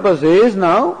 The purpose is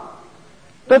now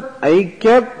tat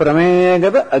aikya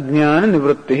prameyagata ajnana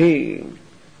nivrittihi.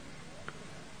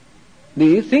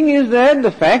 The thing is that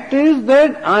the fact is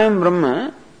that I am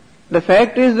Brahma. The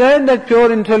fact is that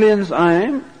pure intelligence I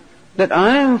am, that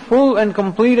I am full and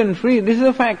complete and free. This is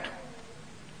a fact.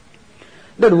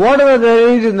 That whatever there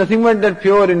is nothing but that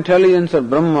pure intelligence or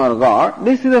Brahma or God.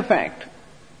 This is a fact.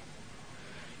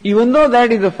 Even though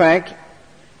that is a fact,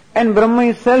 and Brahma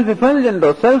is self-effulgent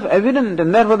or self-evident,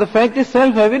 and therefore the fact is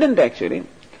self-evident actually,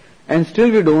 and still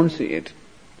we don't see it.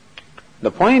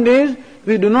 The point is,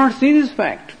 we do not see this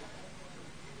fact.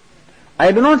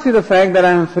 I do not see the fact that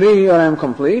I am free or I am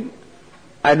complete.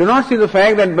 I do not see the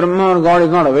fact that Brahma or God is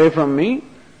not away from me.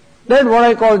 That what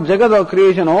I call Jagat or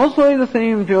creation also is the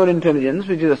same pure intelligence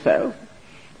which is a self.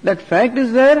 That fact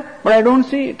is there, but I don't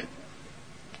see it.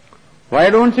 Why I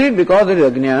don't see it? Because there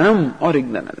is ajnanam or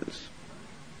ignorance.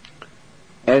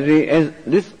 As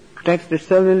this text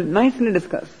itself will nicely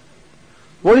discuss.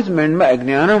 What is meant by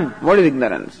ajnanam? What is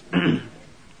ignorance?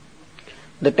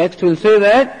 The text will say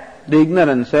that the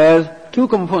ignorance has two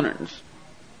components.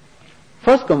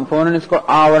 First component is called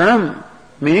avaranam,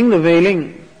 meaning the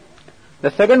veiling. The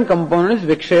second component is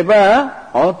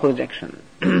vikshepa or projection.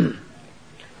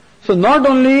 So not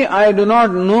only I do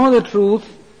not know the truth,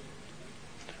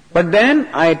 but then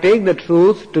I take the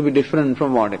truth to be different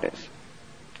from what it is.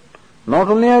 Not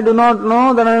only I do not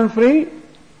know that I am free,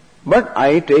 but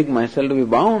I take myself to be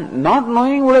bound. Not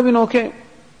knowing would have been okay,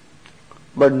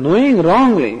 but knowing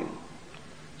wrongly.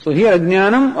 So here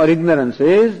ajnanam or ignorance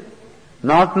is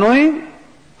not knowing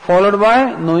followed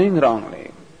by knowing wrongly.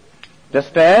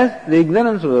 Just as the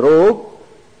ignorance of the rope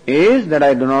is that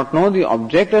I do not know the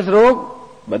object as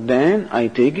rope, but then I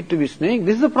take it to be snake.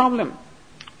 This is the problem.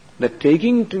 That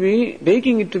taking it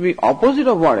to be opposite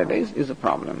of what it is a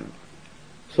problem.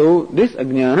 So this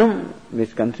ajnanam,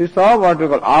 which consists of what we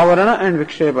call avarana and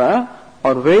vikshepa,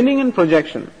 or veiling and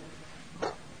projection,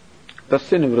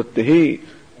 tasya nivrittihi,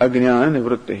 ajnana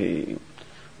nivrittihi.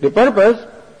 The purpose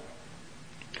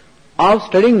of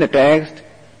studying the text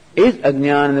is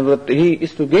ajnana nivrittihi,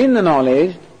 is to gain the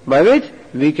knowledge by which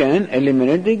we can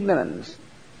eliminate the ignorance.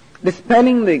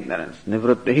 Dispelling the ignorance,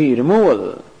 nivrittihi,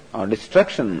 removal, or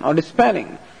destruction, or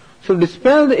dispelling. So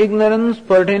dispel the ignorance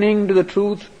pertaining to the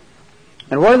truth.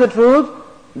 And what is the truth?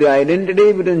 The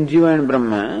identity between Jiva and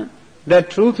Brahma.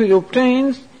 That truth which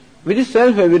obtains, which is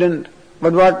self-evident,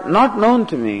 but what not known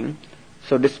to me.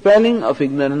 So dispelling of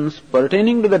ignorance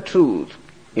pertaining to the truth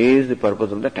is the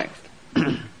purpose of the text.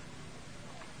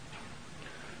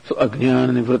 So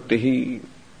ajnana nivrittihi.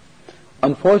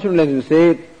 Unfortunately, as you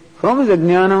say, from his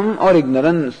ajnanam or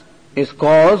ignorance is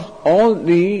caused all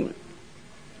the,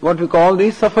 what we call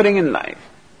the suffering in life.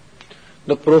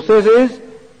 The process is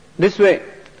this way.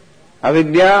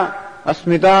 Avidya,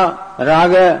 asmita,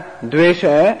 raga,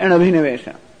 dvesha and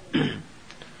abhinivesha.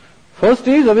 First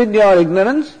is avidya or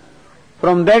ignorance.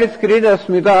 From that is created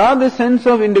asmita, the sense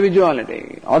of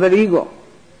individuality or the ego.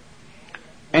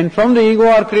 And from the ego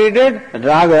are created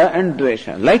raga and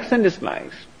dvesha, likes and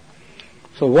dislikes.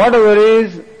 So whatever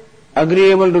is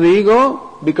agreeable to the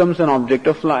ego becomes an object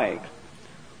of like.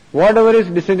 Whatever is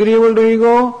disagreeable to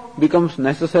ego becomes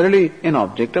necessarily an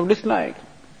object of dislike.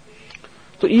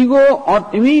 So ego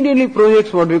immediately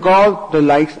projects what we call the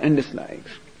likes and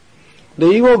dislikes. The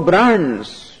ego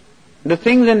brands the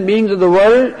things and beings of the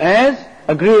world as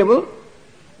agreeable.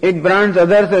 It brands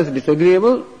others as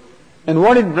disagreeable. And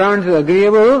what it brands as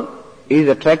agreeable is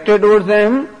attracted towards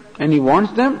them and he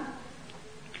wants them.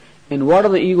 And what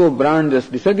the ego brands as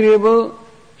disagreeable,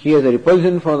 he has a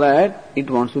repulsion for that, it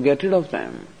wants to get rid of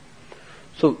them.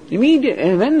 So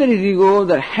immediately, when there is ego,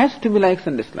 there has to be likes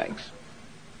and dislikes.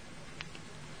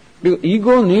 Because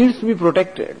ego needs to be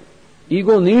protected.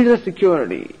 Ego needs a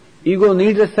security. Ego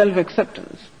needs a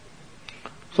self-acceptance.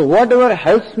 So whatever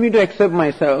helps me to accept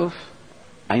myself,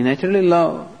 I naturally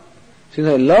love. Since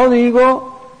I love the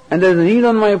ego, and there is a need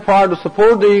on my part to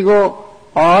support the ego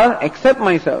or accept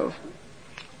myself,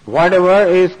 whatever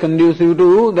is conducive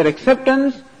to that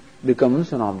acceptance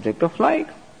becomes an object of like.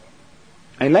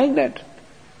 I like that.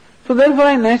 So therefore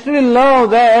I naturally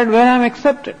love that when I am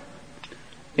accepted.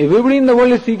 Everybody in the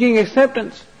world is seeking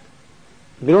acceptance.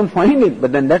 We don't find it,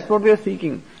 but then that's what we are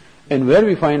seeking. And where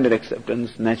we find that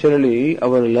acceptance, naturally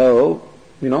our love,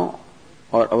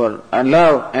 or our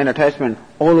love and attachment,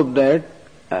 all of that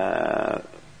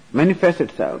manifests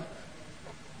itself.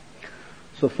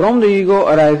 So from the ego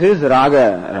arises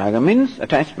raga. Raga means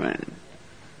attachment.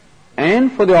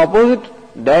 And for the opposite,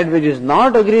 that which is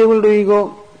not agreeable to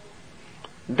ego,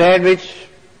 that which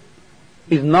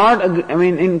is not,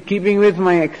 in keeping with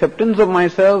my acceptance of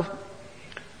myself,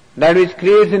 that which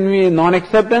creates in me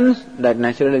non-acceptance, that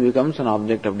naturally becomes an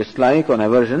object of dislike or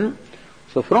aversion.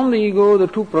 So from the ego, the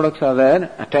two products are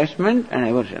there, attachment and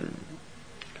aversion.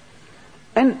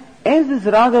 And as this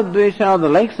raga, dvesha, the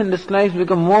likes and dislikes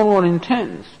become more and more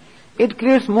intense, it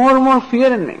creates more and more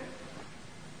fear in me.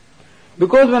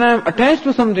 Because when I am attached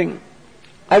to something,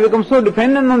 I become so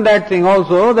dependent on that thing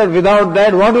also that without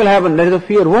that, what will happen? There is a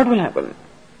fear, what will happen?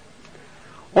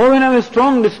 Or when I have a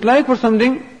strong dislike for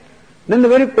something, then the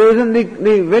very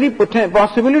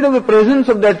possibility of the presence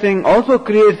of that thing also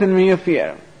creates in me a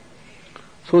fear.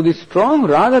 So the strong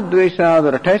raga, dvesha,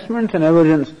 the attachments and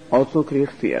aversions also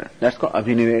create fear. That's called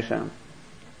abhinivesha.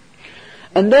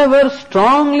 And they were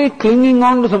strongly clinging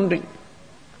on to something.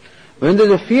 When there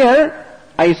is a fear,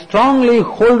 I strongly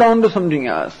hold on to something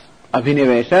else.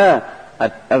 Abhinivesha,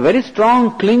 a very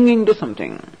strong clinging to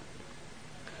something.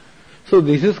 So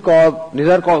these are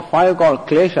called five called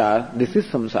kleshas. This is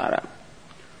samsara.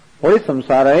 What is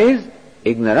samsara is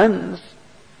ignorance,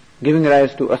 giving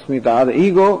rise to asmita, the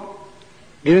ego,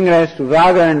 giving rise to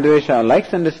raga and dvesha,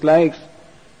 likes and dislikes,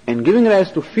 and giving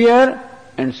rise to fear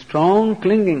and strong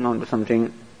clinging onto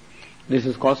something. This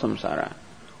is called samsara.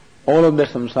 All of that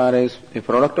samsara is a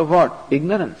product of what?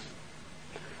 Ignorance.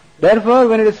 Therefore,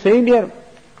 when it is said here,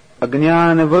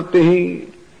 ajnana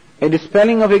nivrittihi, a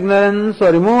dispelling of ignorance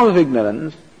or removal of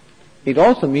ignorance, it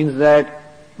also means that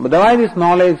by this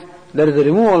knowledge there is a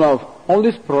removal of all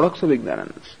these products of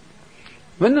ignorance.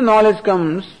 When the knowledge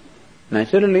comes,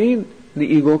 naturally the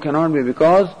ego cannot be,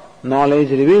 because knowledge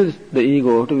reveals the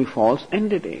ego to be false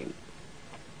entity.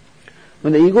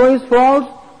 When the ego is false,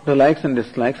 the likes and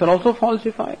dislikes are also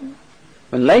falsified.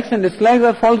 When likes and dislikes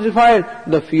are falsified,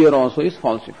 the fear also is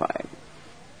falsified.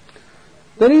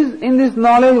 There is in this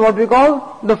knowledge what we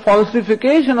call the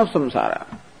falsification of samsara.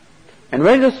 And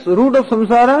where is the root of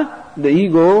samsara? The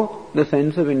ego, the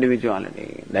sense of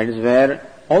individuality. That is where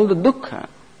all the dukkha,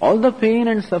 all the pain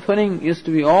and suffering is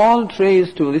to be all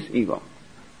traced to this ego.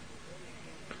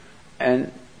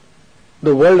 And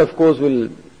the world, of course, will,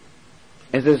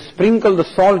 as they sprinkle the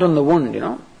salt on the wound,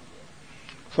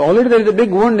 So already there is a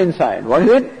big wound inside. What is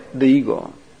it? The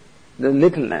ego, the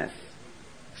littleness,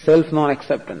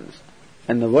 self-non-acceptance.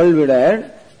 And the world will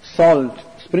add salt,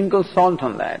 sprinkle salt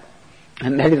on that.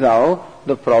 And that is how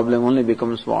the problem only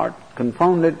becomes what?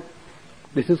 Confounded.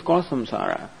 This is called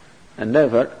samsara. And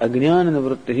therefore, ajnana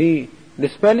nivritti,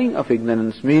 dispelling of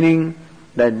ignorance, meaning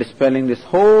that dispelling this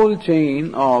whole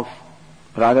chain of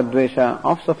ragadvesha,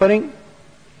 of suffering.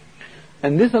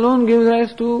 And this alone gives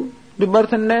rise to the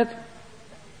birth and death.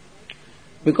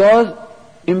 Because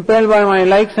impelled by my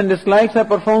likes and dislikes, I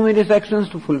perform various actions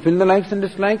to fulfill the likes and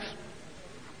dislikes.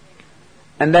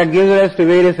 And that gives rise to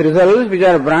various results which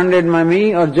are branded by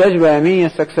me or judged by me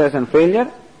as success and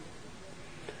failure.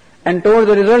 And towards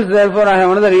the results, therefore, I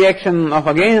have another reaction of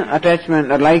again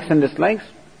attachment or likes and dislikes.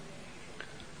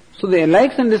 So the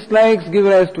likes and dislikes give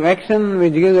rise to action,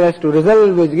 which gives rise to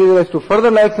result, which gives rise to further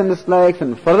likes and dislikes,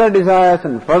 and further desires,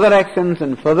 and further actions,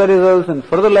 and further results, and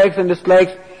further likes and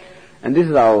dislikes. And this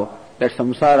is how that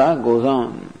samsara goes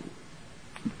on.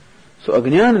 So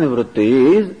ajnana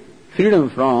nivritti is freedom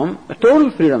from, a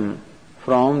total freedom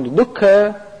from the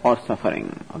dukkha or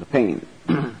suffering or the pain.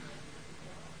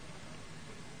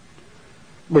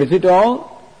 But is it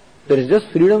all? There is just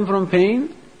freedom from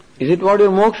pain? Is it what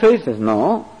your moksha is? Says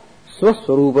no.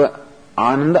 Swaswarupa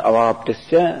ananda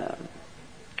avaptisya.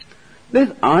 There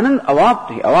is ananda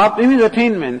avapti. Avapti means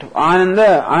attainment.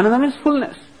 Ananda. Ananda means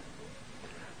fullness.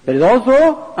 There is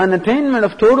also an attainment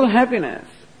of total happiness.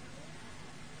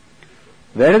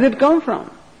 Where does it come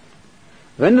from?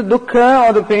 When the dukkha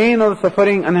or the pain or the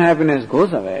suffering, unhappiness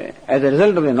goes away as a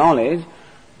result of the knowledge,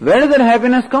 where does that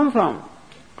happiness come from?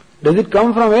 Does it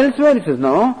come from elsewhere? He says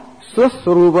no.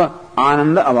 Swaswarupa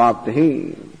ananda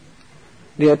avaptihi.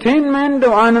 The attainment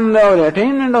of ananda or the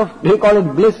attainment of, they call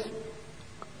it bliss.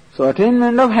 So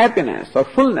attainment of happiness or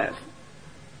fullness.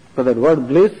 But that word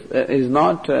bliss is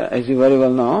not, as you very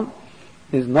well know,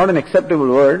 is not an acceptable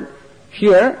word.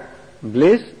 Here,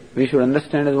 bliss we should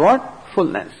understand as what?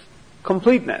 Fullness,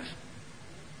 completeness.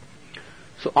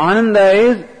 So ananda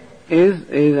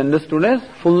is understood as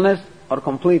fullness or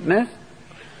completeness,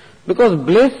 because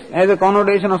bliss has a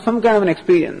connotation of some kind of an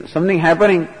experience, something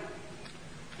happening.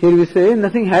 Here we say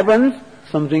nothing happens,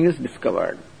 something is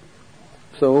discovered.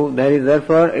 So there is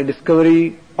therefore a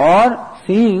discovery or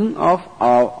seeing of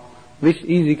which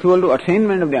is equal to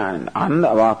attainment of the ananda. Ananda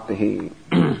avaptihi.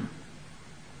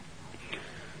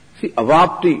 See,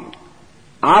 avapti.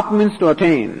 Ap means to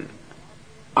attain.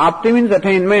 Apti means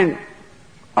attainment.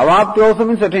 Avapti also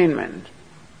means attainment.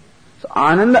 So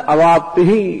ananda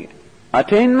avaptihi.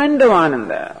 Attainment of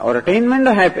ananda or attainment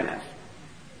of happiness.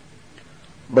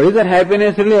 But is that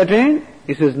happiness really attained?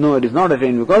 He says no, it is not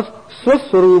attained, because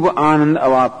swaswarupa ananda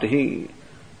avaptihi.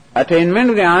 Attainment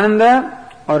of the ananda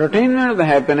or attainment of the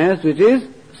happiness which is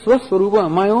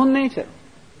swaswarupa, my own nature.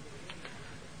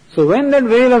 So when that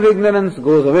veil of ignorance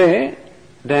goes away,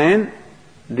 then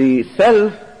the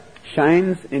self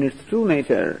shines in its true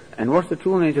nature. And what's the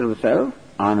true nature of the self?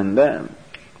 Ananda.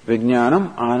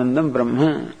 Vijnanam anandam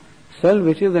brahma. Self,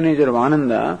 which is the nature of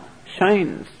ananda,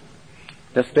 shines.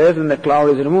 Just as when the cloud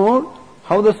is removed,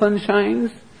 how the sun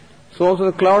shines, so also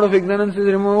the cloud of ignorance is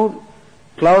removed,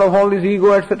 cloud of all this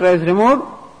ego, etc. is removed,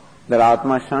 the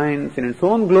Atma shines in its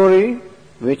own glory,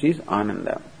 which is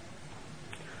ananda.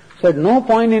 So at no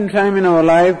point in time in our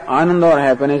life, ananda or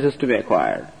happiness is to be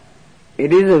acquired.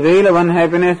 It is a veil of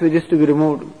unhappiness which is to be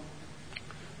removed.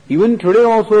 Even today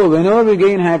also, whenever we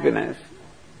gain happiness,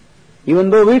 even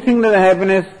though we think that the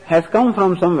happiness has come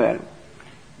from somewhere,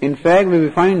 in fact we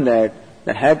will find that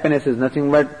happiness is nothing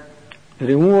but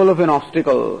removal of an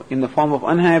obstacle in the form of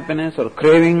unhappiness or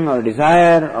craving or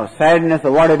desire or sadness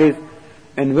or what it is.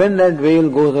 And when that veil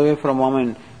goes away for a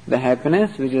moment, the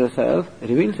happiness which is a self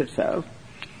reveals itself.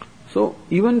 So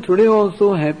even today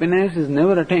also happiness is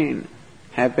never attained.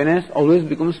 Happiness always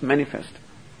becomes manifest.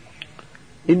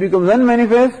 It becomes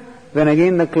unmanifest when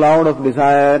again the cloud of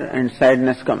desire and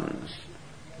sadness comes.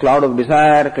 Cloud of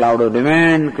desire, cloud of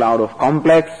demand, cloud of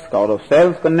complex, cloud of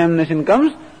self-condemnation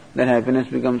comes, then happiness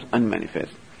becomes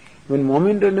unmanifest. When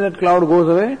momentarily that cloud goes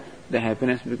away, the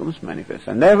happiness becomes manifest.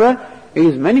 And therefore, it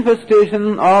is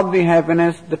manifestation of the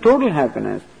happiness, the total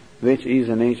happiness, which is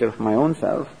the nature of my own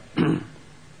self.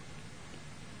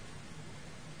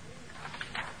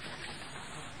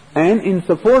 And in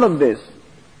support of this,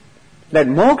 that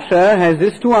moksha has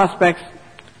these two aspects: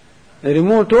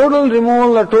 total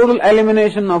removal or total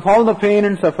elimination of all the pain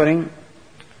and suffering,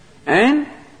 and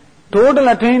total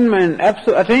attainment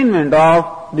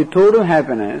of the total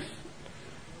happiness.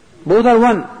 Both are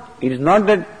one. It is not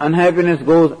that unhappiness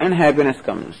goes and happiness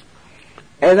comes.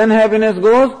 As unhappiness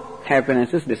goes,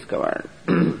 happiness is discovered.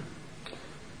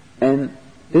 And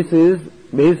this is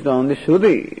based on the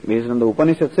Shruti, based on the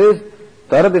Upanishad says,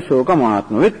 Tarad Shokam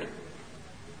Atmavit.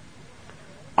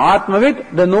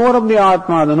 Atmavit, the knower of the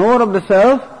Atma, the knower of the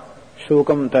self,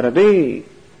 shokam tarate.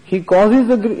 He crosses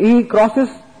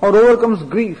or overcomes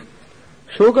grief.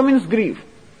 Shoka means grief.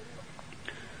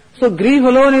 So grief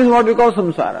alone is what we call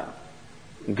samsara.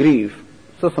 Grief.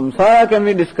 So samsara can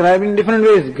be described in different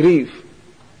ways. Grief.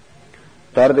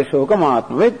 Tarde shokam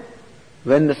atmavid.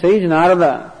 When the sage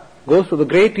Narada goes to the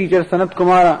great teacher Sanat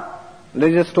Kumara, there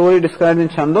is a story described in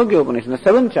Chandogya Upanishad, the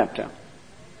 7th chapter.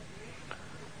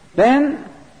 Then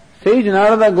sage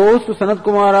Narada goes to Sanat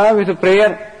Kumara with a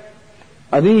prayer.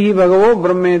 Adihi Bhagavo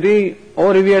Brahmeti,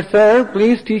 O revered sir,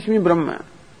 please teach me Brahma.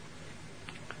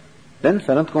 Then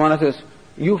Sanat Kumara says,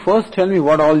 you first tell me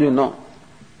what all you know.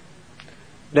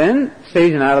 Then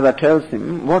sage Narada tells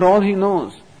him what all he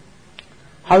knows.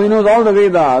 How he knows all the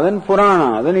Vedas, then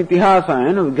Purana, then Itihasa,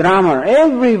 and grammar.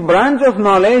 Every branch of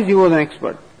knowledge he was an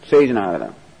expert. Sage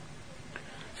Narada.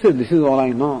 So this is all I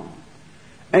know.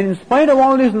 And in spite of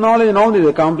all this knowledge and all this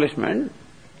accomplishment,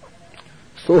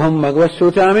 Soham Bhagavad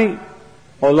Shochami,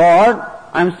 O Lord,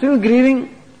 I am still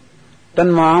grieving.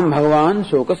 Tanmam Bhagavan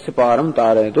Shokasya Param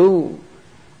Taretu.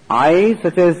 I,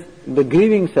 such as the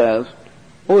grieving self,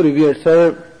 O revered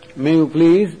sir, may you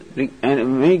please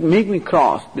make me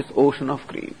cross this ocean of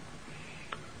grief.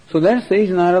 So that sage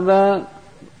Narada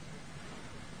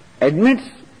admits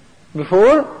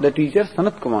before the teacher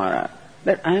Sanat Kumara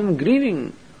that I am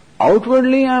grieving.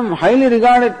 Outwardly I am highly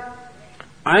regarded.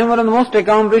 I am one of the most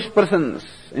accomplished persons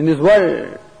in this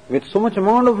world with so much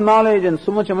amount of knowledge and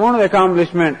so much amount of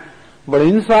accomplishment. But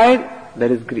inside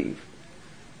there is grief.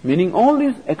 Meaning all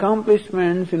these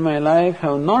accomplishments in my life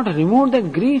have not removed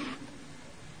that grief.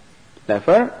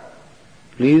 Therefore,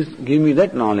 please give me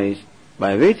that knowledge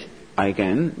by which I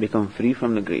can become free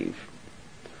from the grief.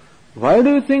 Why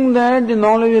do you think that the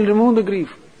knowledge will remove the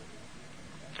grief?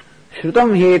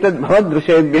 Shrutam hetad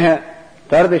bhavadrushebhyah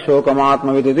tarde shokam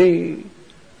atmaviditi.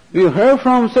 We heard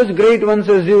from such great ones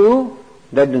as you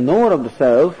that the knower of the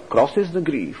self crosses the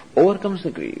grief, overcomes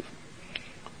the grief.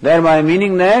 Thereby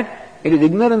meaning that it is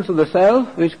ignorance of the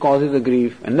self which causes the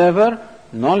grief, and therefore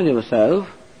knowledge of the self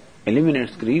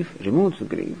eliminates grief, removes the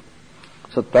grief.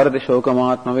 So tarde shokam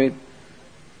atmavid.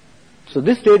 So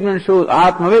this statement shows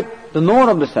atmavid, the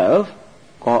knower of the self,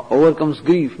 overcomes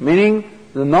grief, meaning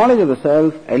the knowledge of the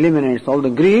self eliminates all the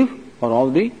grief or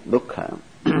all the dukkha.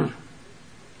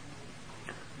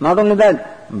 Not only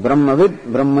that, Brahmavid,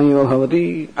 Brahmaiva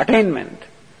Bhavati, attainment.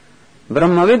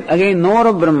 Brahmavid, again knower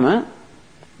of Brahma,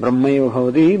 Brahmaiva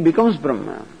Bhavati, becomes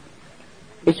Brahma.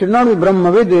 It should not be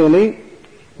Brahmavid really,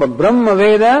 but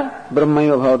Brahmaveda,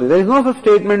 Brahmaiva Bhavati. There is no such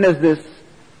statement as this.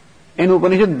 In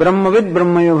Upanishad, Brahmavid,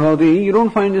 Brahmaiva Bhavati, you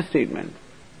don't find this statement.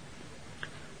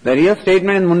 The real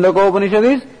statement in Mundaka Upanishad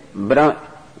is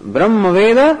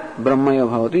Brahmaveda, Brahmaiva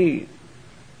Bhavati.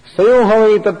 Sayo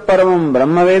havai tat paramam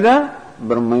Brahmaveda,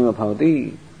 Brahmaiva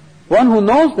Bhavati. One who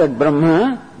knows that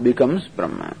Brahma becomes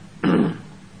Brahma.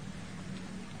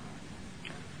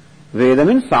 Veda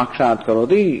means sakshat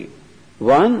karoti.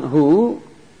 One who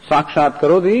sakshat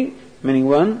karoti, meaning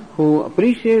one who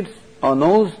appreciates or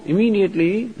knows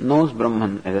immediately, knows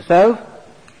Brahman as a self,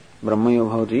 Brahmaiva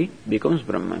Bhavati becomes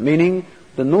Brahma. Meaning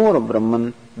the knower of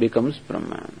Brahman becomes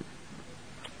Brahma.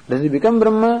 Does he become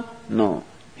Brahma? No.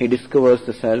 He discovers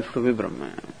the self to be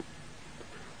Brahma.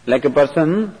 Like a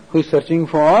person who is searching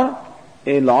for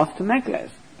a lost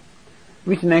necklace,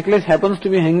 which necklace happens to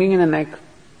be hanging in a neck,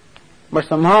 but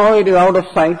somehow it is out of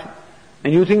sight,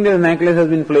 and you think that the necklace has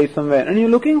been placed somewhere, and you're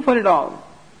looking for it all.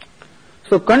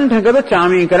 So, Kanthagada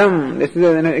Chamikaram, this is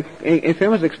a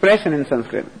famous expression in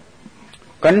Sanskrit.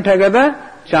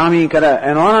 Kanthagada Chamikara,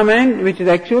 an ornament which is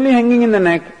actually hanging in the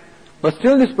neck, but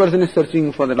still this person is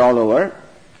searching for that all over.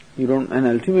 And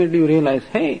ultimately you realize,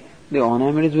 hey, the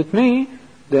ornament is with me.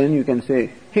 Then you can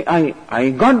say, hey, I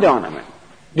got the ornament.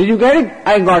 Did you get it?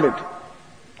 I got it.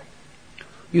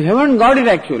 You haven't got it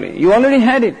actually. You already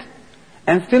had it.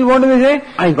 And still what do they say?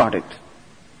 I got it.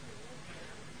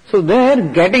 So there,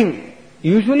 getting.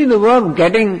 Usually the verb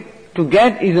getting, to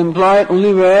get is employed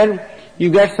only where you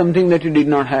get something that you did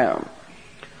not have.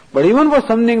 But even for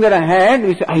something that I had,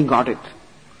 we say, I got it.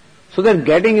 So that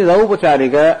getting is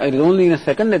aupacharika, it is only in a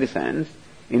secondary sense.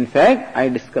 In fact, I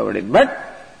discovered it. But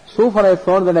so far I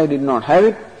thought that I did not have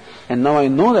it, and now I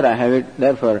know that I have it,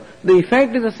 therefore the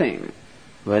effect is the same.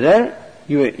 Whether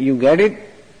you get it,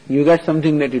 you get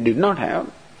something that you did not have,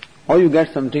 or you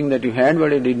get something that you had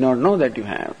but you did not know that you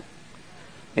have.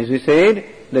 As we said,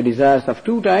 the desires of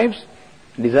two types,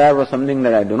 desire for something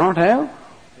that I do not have,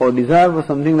 or desire for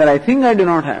something that I think I do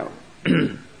not have.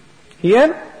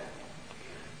 Here,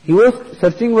 he was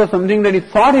searching for something that he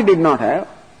thought he did not have,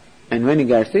 and when he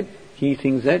gets it, he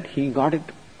thinks that he got it.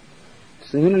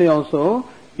 Similarly also,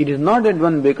 it is not that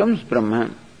one becomes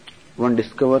Brahman. one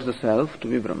discovers the self to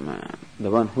be Brahman.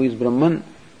 The one who is Brahman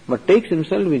but takes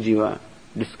himself to be Jiva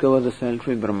discovers the self to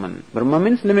be Brahman. Brahma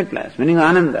means limitless, meaning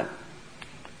Ananda.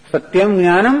 Satyam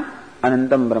Jnanam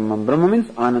Anantam Brahman. Brahma means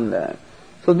Ananda.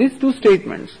 So these two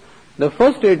statements, the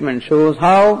first statement shows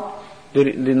how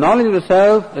the knowledge of the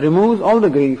self removes all the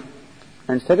grief,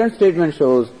 and second statement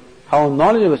shows how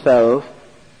knowledge of the self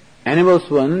enables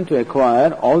one to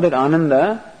acquire all that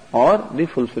Ananda or the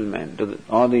fulfillment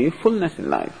or the fullness in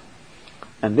life.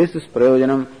 And this is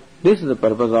Prayojanam, this is the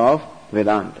purpose of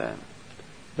Vedanta.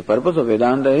 The purpose of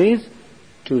Vedanta is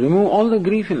to remove all the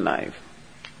grief in life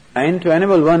and to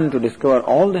enable one to discover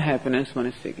all the happiness one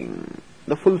is seeking,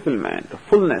 the fulfillment, the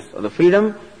fullness or the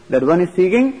freedom that one is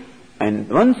seeking, and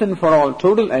once and for all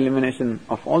total elimination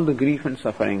of all the grief and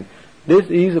suffering. This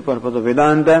is the purpose of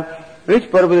Vedanta,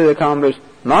 which purpose is accomplished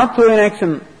not through an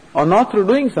action or not through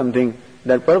doing something.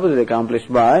 That purpose is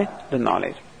accomplished by the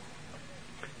knowledge.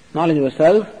 Knowledge of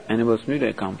self enables me to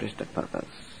accomplish that purpose.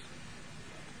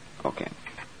 Okay.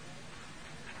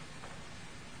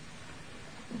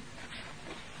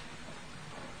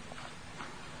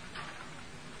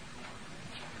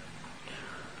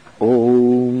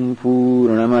 Om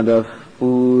Purnamadah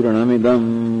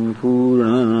Purnamidam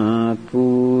Purnat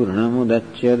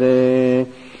Purnamudachyate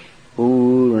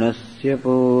Purnasya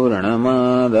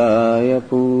Purnamadaya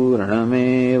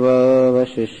Purnameva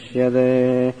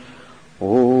Vashishyate.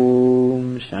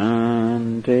 Om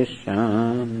Shanti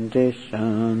Shanti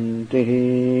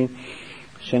Shanti.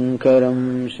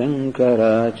 Shankaram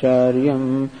Shankaracharyam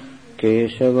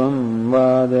Keshavam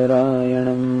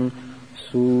Vadarayanam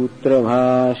Sutra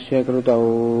Bhashya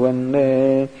Krutau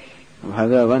Vande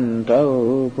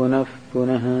Bhagavantau Punah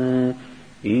Punah.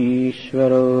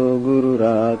 Ishvaro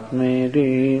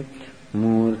Gururatmeti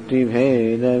Murti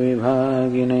Bheda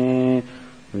Vibhagine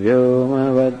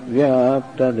Vyomavad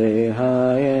Vyapta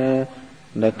Dehaya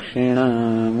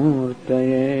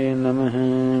Dakshinamurtaye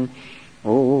Namaha.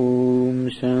 Om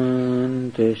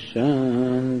Shanti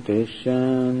Shanti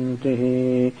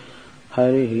Shanti.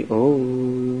 Hari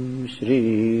Om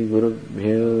Shri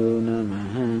Gurubhyo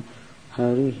Namaha.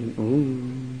 Hari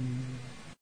Om.